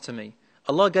promise to me."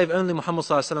 Allah gave only Muhammad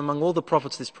sallallahu alaihi wasallam among all the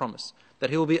prophets this promise, that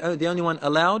he will be the only one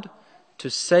allowed to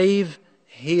save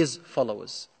his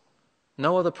followers.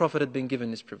 No other prophet had been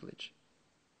given this privilege.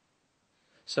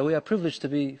 So we are privileged to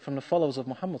be from the followers of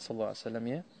Muhammad sallallahu alaihi wasallam,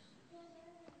 yeah?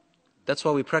 That's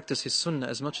why we practice his sunnah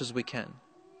as much as we can.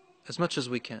 As much as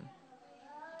we can.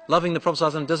 Loving the Prophet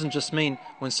sallallahu alaihi wasallam doesn't just mean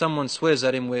when someone swears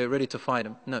at him, we're ready to fight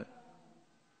him. No.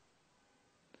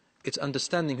 It's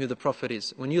understanding who the Prophet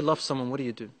is. When you love someone, what do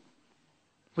you do?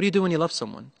 What do you do when you love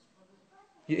someone?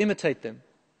 You imitate them.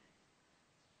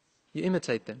 You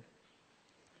imitate them.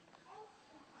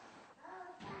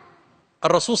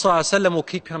 Rasul sallallahu alaihi wasallam will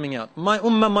keep coming out. My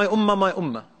ummah, my ummah, my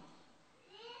ummah.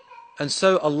 And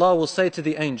so Allah will say to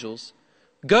the angels,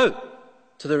 go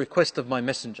to the request of my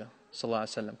messenger sallallahu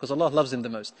alaihi wasallam, because Allah loves him the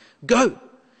most. Go.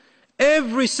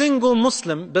 Every single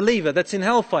Muslim believer that's in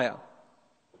hellfire,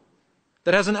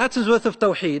 that has an atom's worth of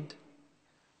tawheed,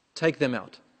 take them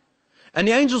out. And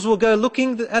the angels will go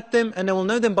looking at them, and they will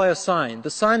know them by a sign. The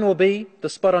sign will be the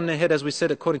spot on their head, as we said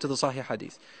according to the Sahih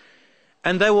Hadith.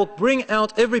 And they will bring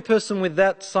out every person with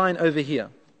that sign over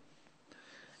here.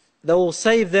 They will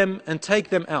save them and take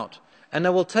them out. And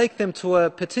they will take them to a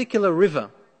particular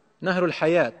river, Nahrul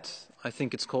Hayat, I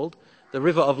think it's called, the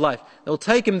river of life. They'll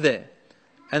take them there,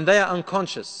 and they are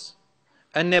unconscious.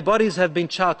 And their bodies have been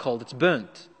charcoaled, it's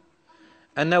burnt.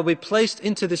 And they'll be placed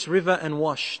into this river and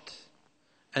washed.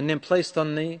 And then placed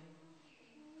on the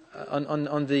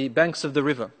banks of the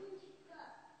river.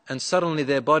 And suddenly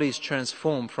their bodies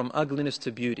transform from ugliness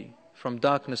to beauty, from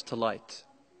darkness to light.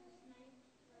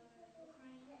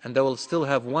 And they will still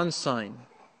have one sign.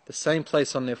 The same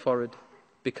place on their forehead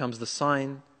becomes the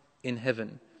sign in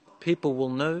heaven. People will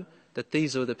know that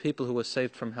these are the people who were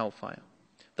saved from hellfire.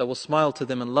 They will smile to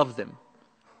them and love them.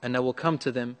 And they will come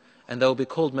to them, and they will be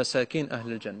called Masakin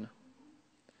Ahlul Jannah,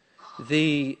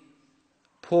 the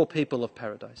poor people of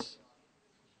paradise.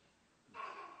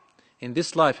 In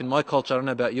this life, in my culture, I don't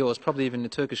know about yours, probably even in the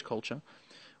Turkish culture,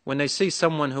 when they see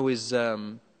someone who is,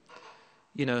 humble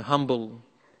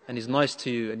and is nice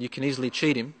to you, and you can easily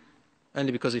cheat him,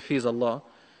 only because he fears Allah,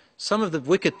 some of the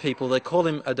wicked people, they call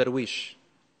him a darwish,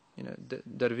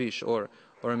 darwish, or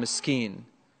a miskeen,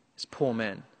 this poor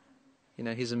man.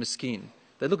 He's a miskeen.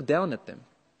 They look down at them.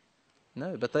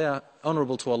 No, but they are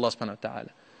honorable to Allah subhanahu wa ta'ala.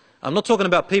 I'm not talking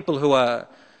about people who are,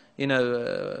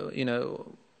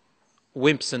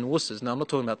 wimps and wusses. No, I'm not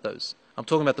talking about those. I'm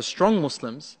talking about the strong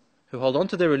Muslims who hold on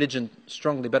to their religion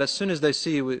strongly, but as soon as they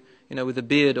see you with a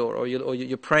beard or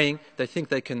you're praying, they think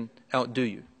they can outdo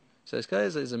you. So this guy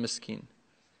is a miskin.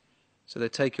 So they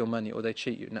take your money or they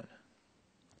cheat you. No.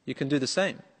 You can do the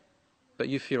same, but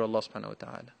you fear Allah subhanahu wa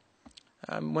ta'ala.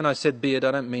 When I said beard,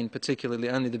 I don't mean particularly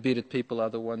only the bearded people are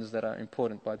the ones that are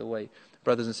important, by the way,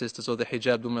 brothers and sisters, or the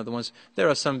hijab women are the ones. There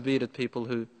are some bearded people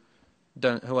who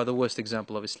are the worst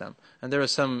example of Islam. And there are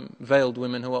some veiled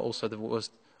women who are also the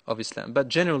worst of Islam. But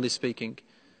generally speaking,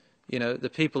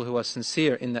 the people who are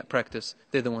sincere in that practice,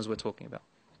 they're the ones we're talking about.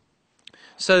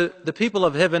 So the people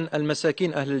of heaven,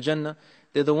 al-masakin ahlul jannah,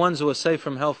 they're the ones who are saved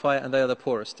from hellfire, and they are the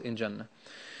poorest in Jannah.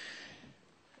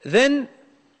 Then,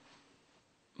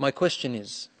 my question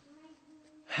is,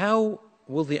 how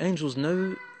will the angels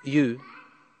know you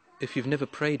if you've never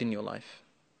prayed in your life?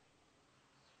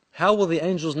 How will the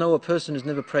angels know a person who's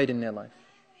never prayed in their life?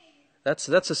 That's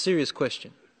a serious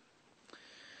question.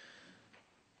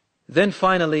 Then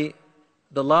finally,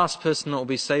 the last person that will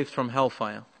be saved from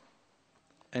hellfire.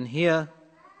 And here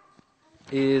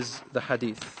is the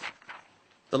hadith.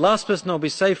 The last person that will be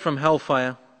saved from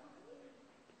hellfire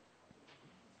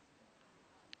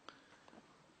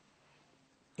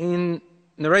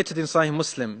narrated in Sahih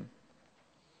Muslim.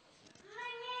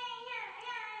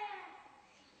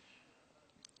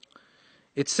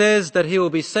 It says that he will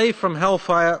be saved from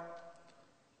hellfire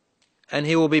and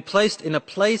he will be placed in a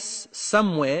place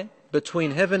somewhere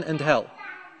between heaven and hell.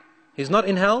 He's not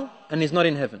in hell and he's not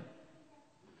in heaven.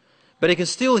 But he can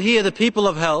still hear the people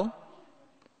of hell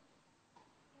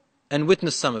and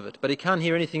witness some of it, but he can't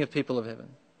hear anything of people of heaven.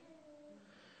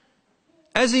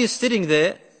 As he is sitting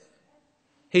there,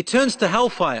 he turns to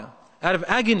hellfire out of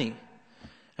agony,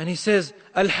 and he says,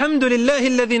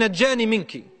 Alhamdulillahi alladhi najjani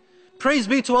minki. Praise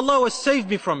be to Allah who has saved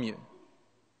me from you.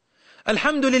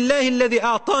 Alhamdulillahi alladhi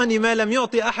a'tani ma lam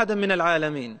yu'ti ahadan min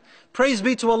al-alamin. Praise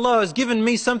be to Allah who has given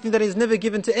me something that He has never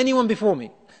given to anyone before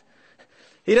me.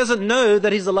 He doesn't know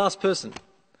that he's the last person.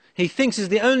 He thinks he's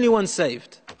the only one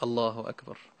saved. Allahu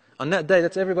Akbar. On that day,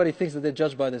 that's everybody thinks that they're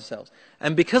judged by themselves.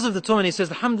 And because of the torment, he says,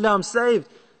 Alhamdulillah, I'm saved.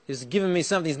 He's given me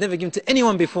something He's never given to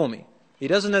anyone before me. He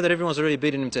doesn't know that everyone's already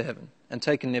beaten him to heaven and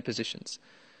taken their positions.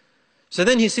 So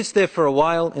then he sits there for a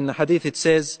while. In the hadith it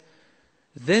says,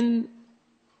 then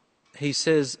he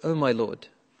says, oh my Lord,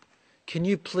 can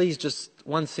you please just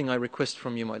one thing I request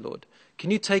from you, my Lord. Can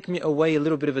you take me away a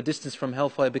little bit of a distance from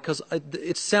hellfire, because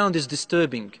its sound is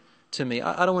disturbing to me.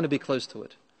 I don't want to be close to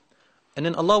it. And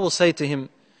then Allah will say to him,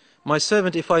 my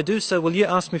servant, if I do so, will you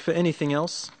ask me for anything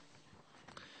else?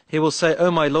 He will say,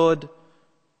 oh my Lord,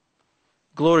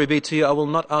 glory be to you, I will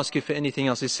not ask you for anything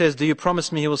else. He says, do you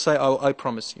promise me? He will say, oh, I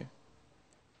promise you.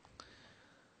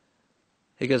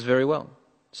 He goes, very well.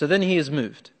 So then he is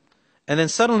moved. And then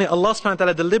suddenly Allah subhanahu wa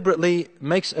ta'ala deliberately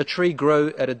makes a tree grow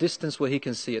at a distance where he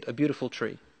can see it, a beautiful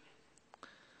tree.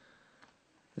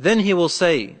 Then he will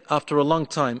say, after a long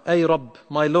time, Ay Rabb,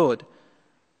 my Lord,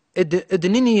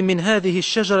 idnini min hadhihi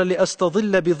ash-shajara li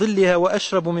astadhilla bi dhilliha wa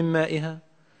ashrabu min ma'iha.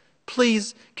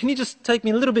 Please, can you just take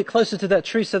me a little bit closer to that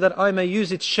tree so that I may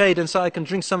use its shade and so I can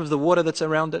drink some of the water that's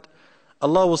around it?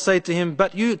 Allah will say to him,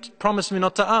 but you promised me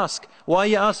not to ask. Why are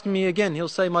you asking me again? He'll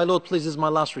say, my Lord, please, this is my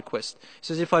last request. He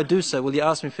says, if I do so, will you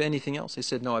ask me for anything else? He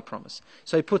said, no, I promise.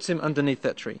 So he puts him underneath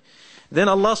that tree. Then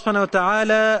Allah subhanahu wa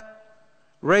ta'ala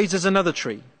raises another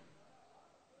tree,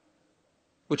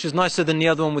 which is nicer than the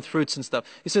other one with fruits and stuff.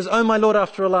 He says, oh my Lord,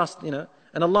 after a last,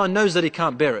 and Allah knows that he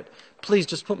can't bear it. Please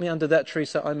just put me under that tree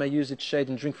so I may use its shade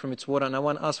and drink from its water, and I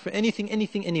won't ask for anything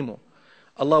anymore.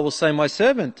 Allah will say, my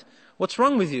servant, what's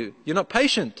wrong with you? You're not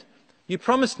patient. You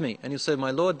promised me. And he'll say,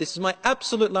 my Lord, this is my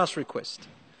absolute last request.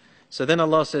 So then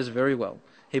Allah says, very well.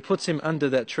 He puts him under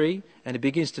that tree and he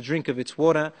begins to drink of its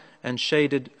water and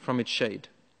shaded from its shade.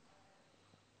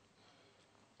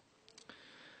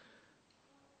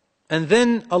 And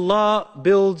then Allah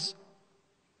builds,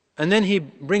 and then He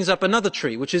brings up another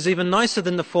tree, which is even nicer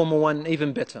than the former one,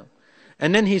 even better.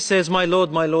 And then He says, my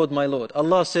Lord, my Lord, my Lord.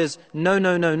 Allah says, no,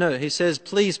 no, no, no. He says,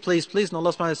 please, please, please. And Allah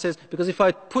subhanahu wa ta'ala says, because if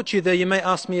I put you there, you may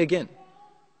ask me again.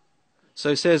 So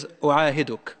He says,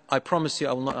 u'ahiduk, I promise you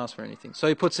I will not ask for anything. So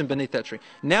He puts him beneath that tree.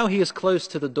 Now he is close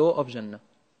to the door of Jannah.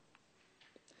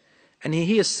 And he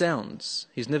hears sounds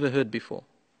he's never heard before.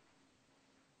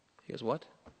 He goes, what?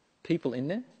 People in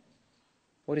there?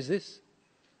 What is this?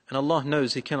 And Allah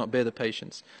knows he cannot bear the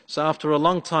patience. So after a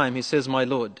long time, he says, my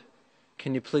Lord,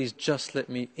 can you please just let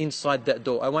me inside that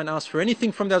door? I won't ask for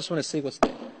anything from there. I just want to see what's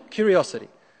there. Curiosity.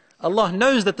 Allah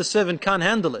knows that the servant can't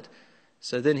handle it.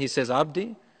 So then he says,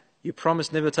 Abdi, you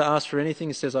promised never to ask for anything.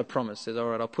 He says, I promise. He says, all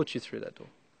right, I'll put you through that door.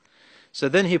 So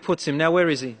then he puts him. Now where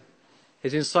is he?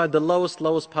 He's inside the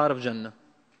lowest part of Jannah.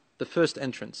 The first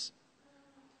entrance.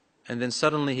 And then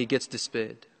suddenly he gets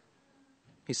despaired.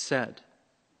 He's sad.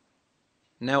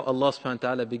 Now Allah subhanahu wa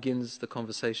ta'ala begins the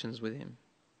conversations with him.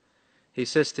 He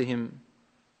says to him,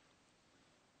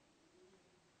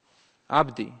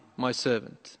 Abdi, my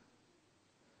servant,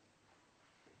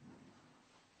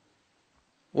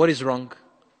 what is wrong?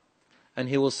 And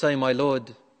he will say, my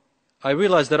Lord, I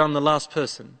realize that I'm the last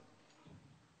person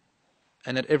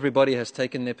and that everybody has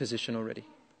taken their position already.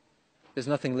 There's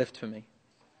nothing left for me.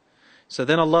 So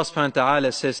then Allah subhanahu wa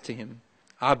ta'ala says to him,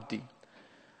 Abdi,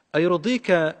 أيرضيك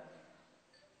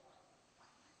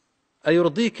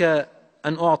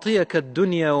أن أعطيك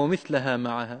الدنيا ومثلها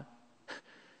معها?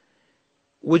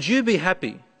 Would you be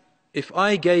happy if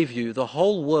I gave you the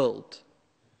whole world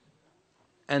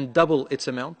and double its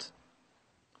amount?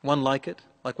 One like it,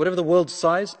 like whatever the world's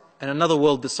size, and another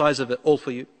world the size of it, all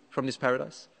for you from this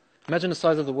paradise. Imagine the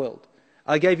size of the world.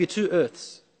 I gave you 2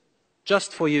 earths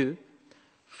just for you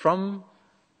from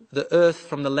the earth,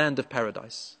 from the land of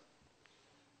paradise.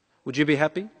 Would you be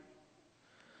happy?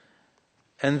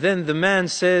 And then the man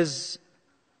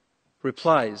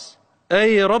replies,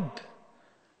 Ay Rabb,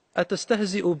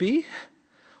 atastahzi'u bi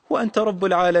wa anta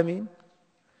Rabbul Alameen.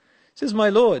 Says, my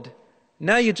Lord,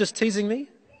 now you're just teasing me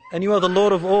and you are the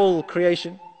Lord of all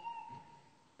creation.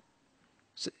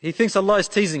 So he thinks Allah is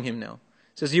teasing him now.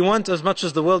 He says, you want as much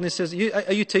as the world? And he says,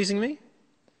 are you teasing me?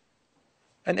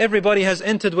 And everybody has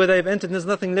entered where they've entered and there's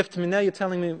nothing left to me. Now you're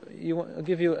telling me I'll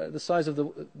give you the size of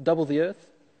double the earth?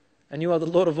 And you are the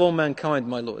Lord of all mankind,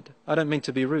 my Lord. I don't mean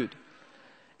to be rude.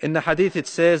 In the hadith it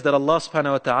says that Allah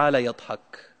subhanahu wa ta'ala yadhak,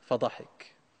 fadahik.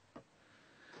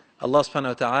 Allah subhanahu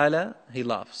wa ta'ala, He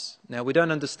laughs. Now we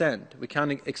don't understand, we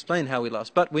can't explain how He laughs,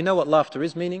 but we know what laughter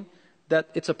is, meaning that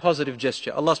it's a positive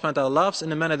gesture. Allah subhanahu wa ta'ala laughs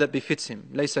in a manner that befits Him.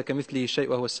 لَيْسَ كَمِثْلِهِ شَيْءٍ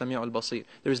وَهُوَ السَّمِيعُ الْبَصِيرُ.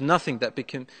 There is nothing that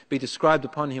can be described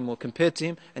upon Him or compared to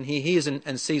Him, and He hears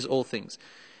and sees all things.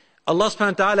 Allah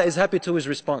subhanahu wa ta'ala is happy to His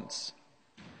response.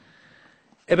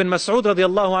 Ibn Mas'ud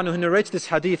radiallahu anhu, who narrates this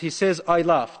hadith, he says, I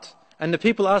laughed. And the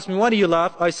people asked me, why do you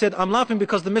laugh? I said, I'm laughing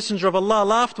because the Messenger of Allah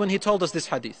laughed when he told us this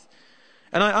hadith.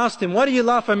 And I asked him, why do you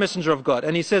laugh, O Messenger of God?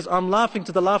 And he says, I'm laughing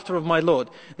to the laughter of my Lord.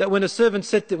 That when a servant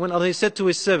when he said to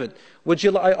his servant,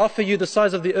 I offer you the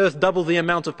size of the earth, double the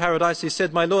amount of paradise? He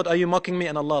said, my Lord, are you mocking me?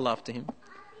 And Allah laughed to him.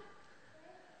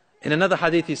 In another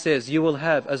hadith he says, you will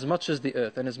have as much as the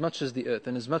earth, and as much as the earth,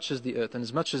 and as much as the earth, and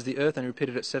as much as the earth, and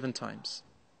repeated it 7 times.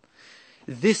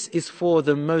 This is for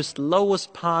the most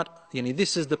lowest part,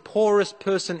 this is the poorest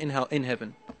person in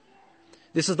heaven.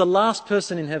 This is the last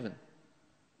person in heaven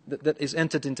that is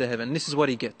entered into heaven. This is what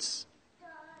he gets.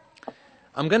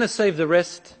 I'm going to save the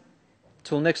rest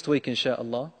till next week,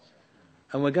 inshaAllah.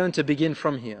 And we're going to begin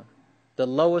from here. The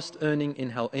lowest earning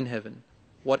in heaven.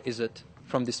 What is it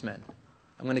from this man?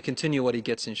 I'm going to continue what he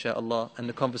gets, inshaAllah. And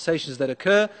the conversations that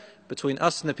occur between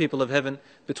us and the people of heaven,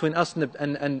 between us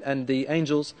and the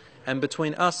angels, and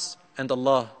between us and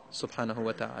Allah subhanahu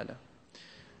wa ta'ala.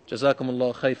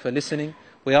 Jazakumullah khair for listening.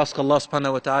 We ask Allah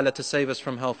subhanahu wa ta'ala to save us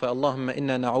from hellfire. Allahumma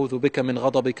inna na'udhu bika min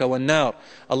ghadabika wal nar.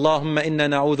 Allahumma inna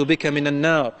na'udhu bika min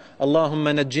an-nar.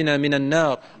 Allahumma najjina min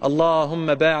an-nar.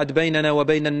 Allahumma ba'ad baynana wa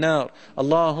bayna an-nar.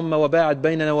 Allahumma wa ba'ad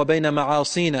baynana wa bayna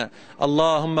ma'asina.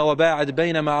 Allahumma wa ba'ad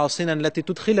bayna ma'asina allati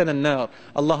tudkhilana an-nar.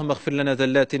 Allahumma ighfir lana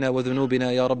dhallatina wa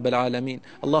dhunubina ya rabbal alameen.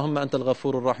 Allahumma anta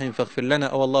al-ghafur ar-rahim faghfir lana.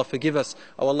 Oh Allah, forgive us.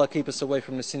 Oh Allah, keep us away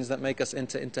from the sins that make us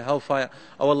enter into hellfire.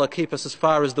 Oh Allah, keep us as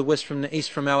far as the west from the east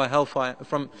from our hellfire.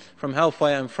 From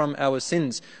hellfire and from our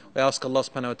sins. We ask Allah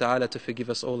subhanahu wa ta'ala to forgive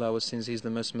us all our sins. He's the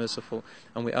most merciful.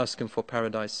 And we ask Him for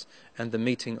paradise and the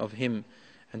meeting of Him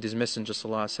and His Messenger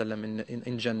sallallahu alayhi wa sallam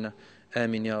in Jannah.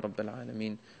 Ameen ya Rabbil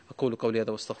Alameen. أقول قولي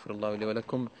هذا واستغفر الله لي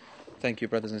ولكم. Thank you,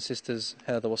 brothers and sisters.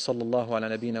 هذا وصلى الله على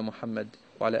نبينا محمد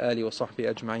وعلى آله وصحبه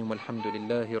أجمعين والحمد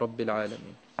لله رب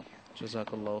العالمين.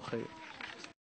 جزاك الله خير.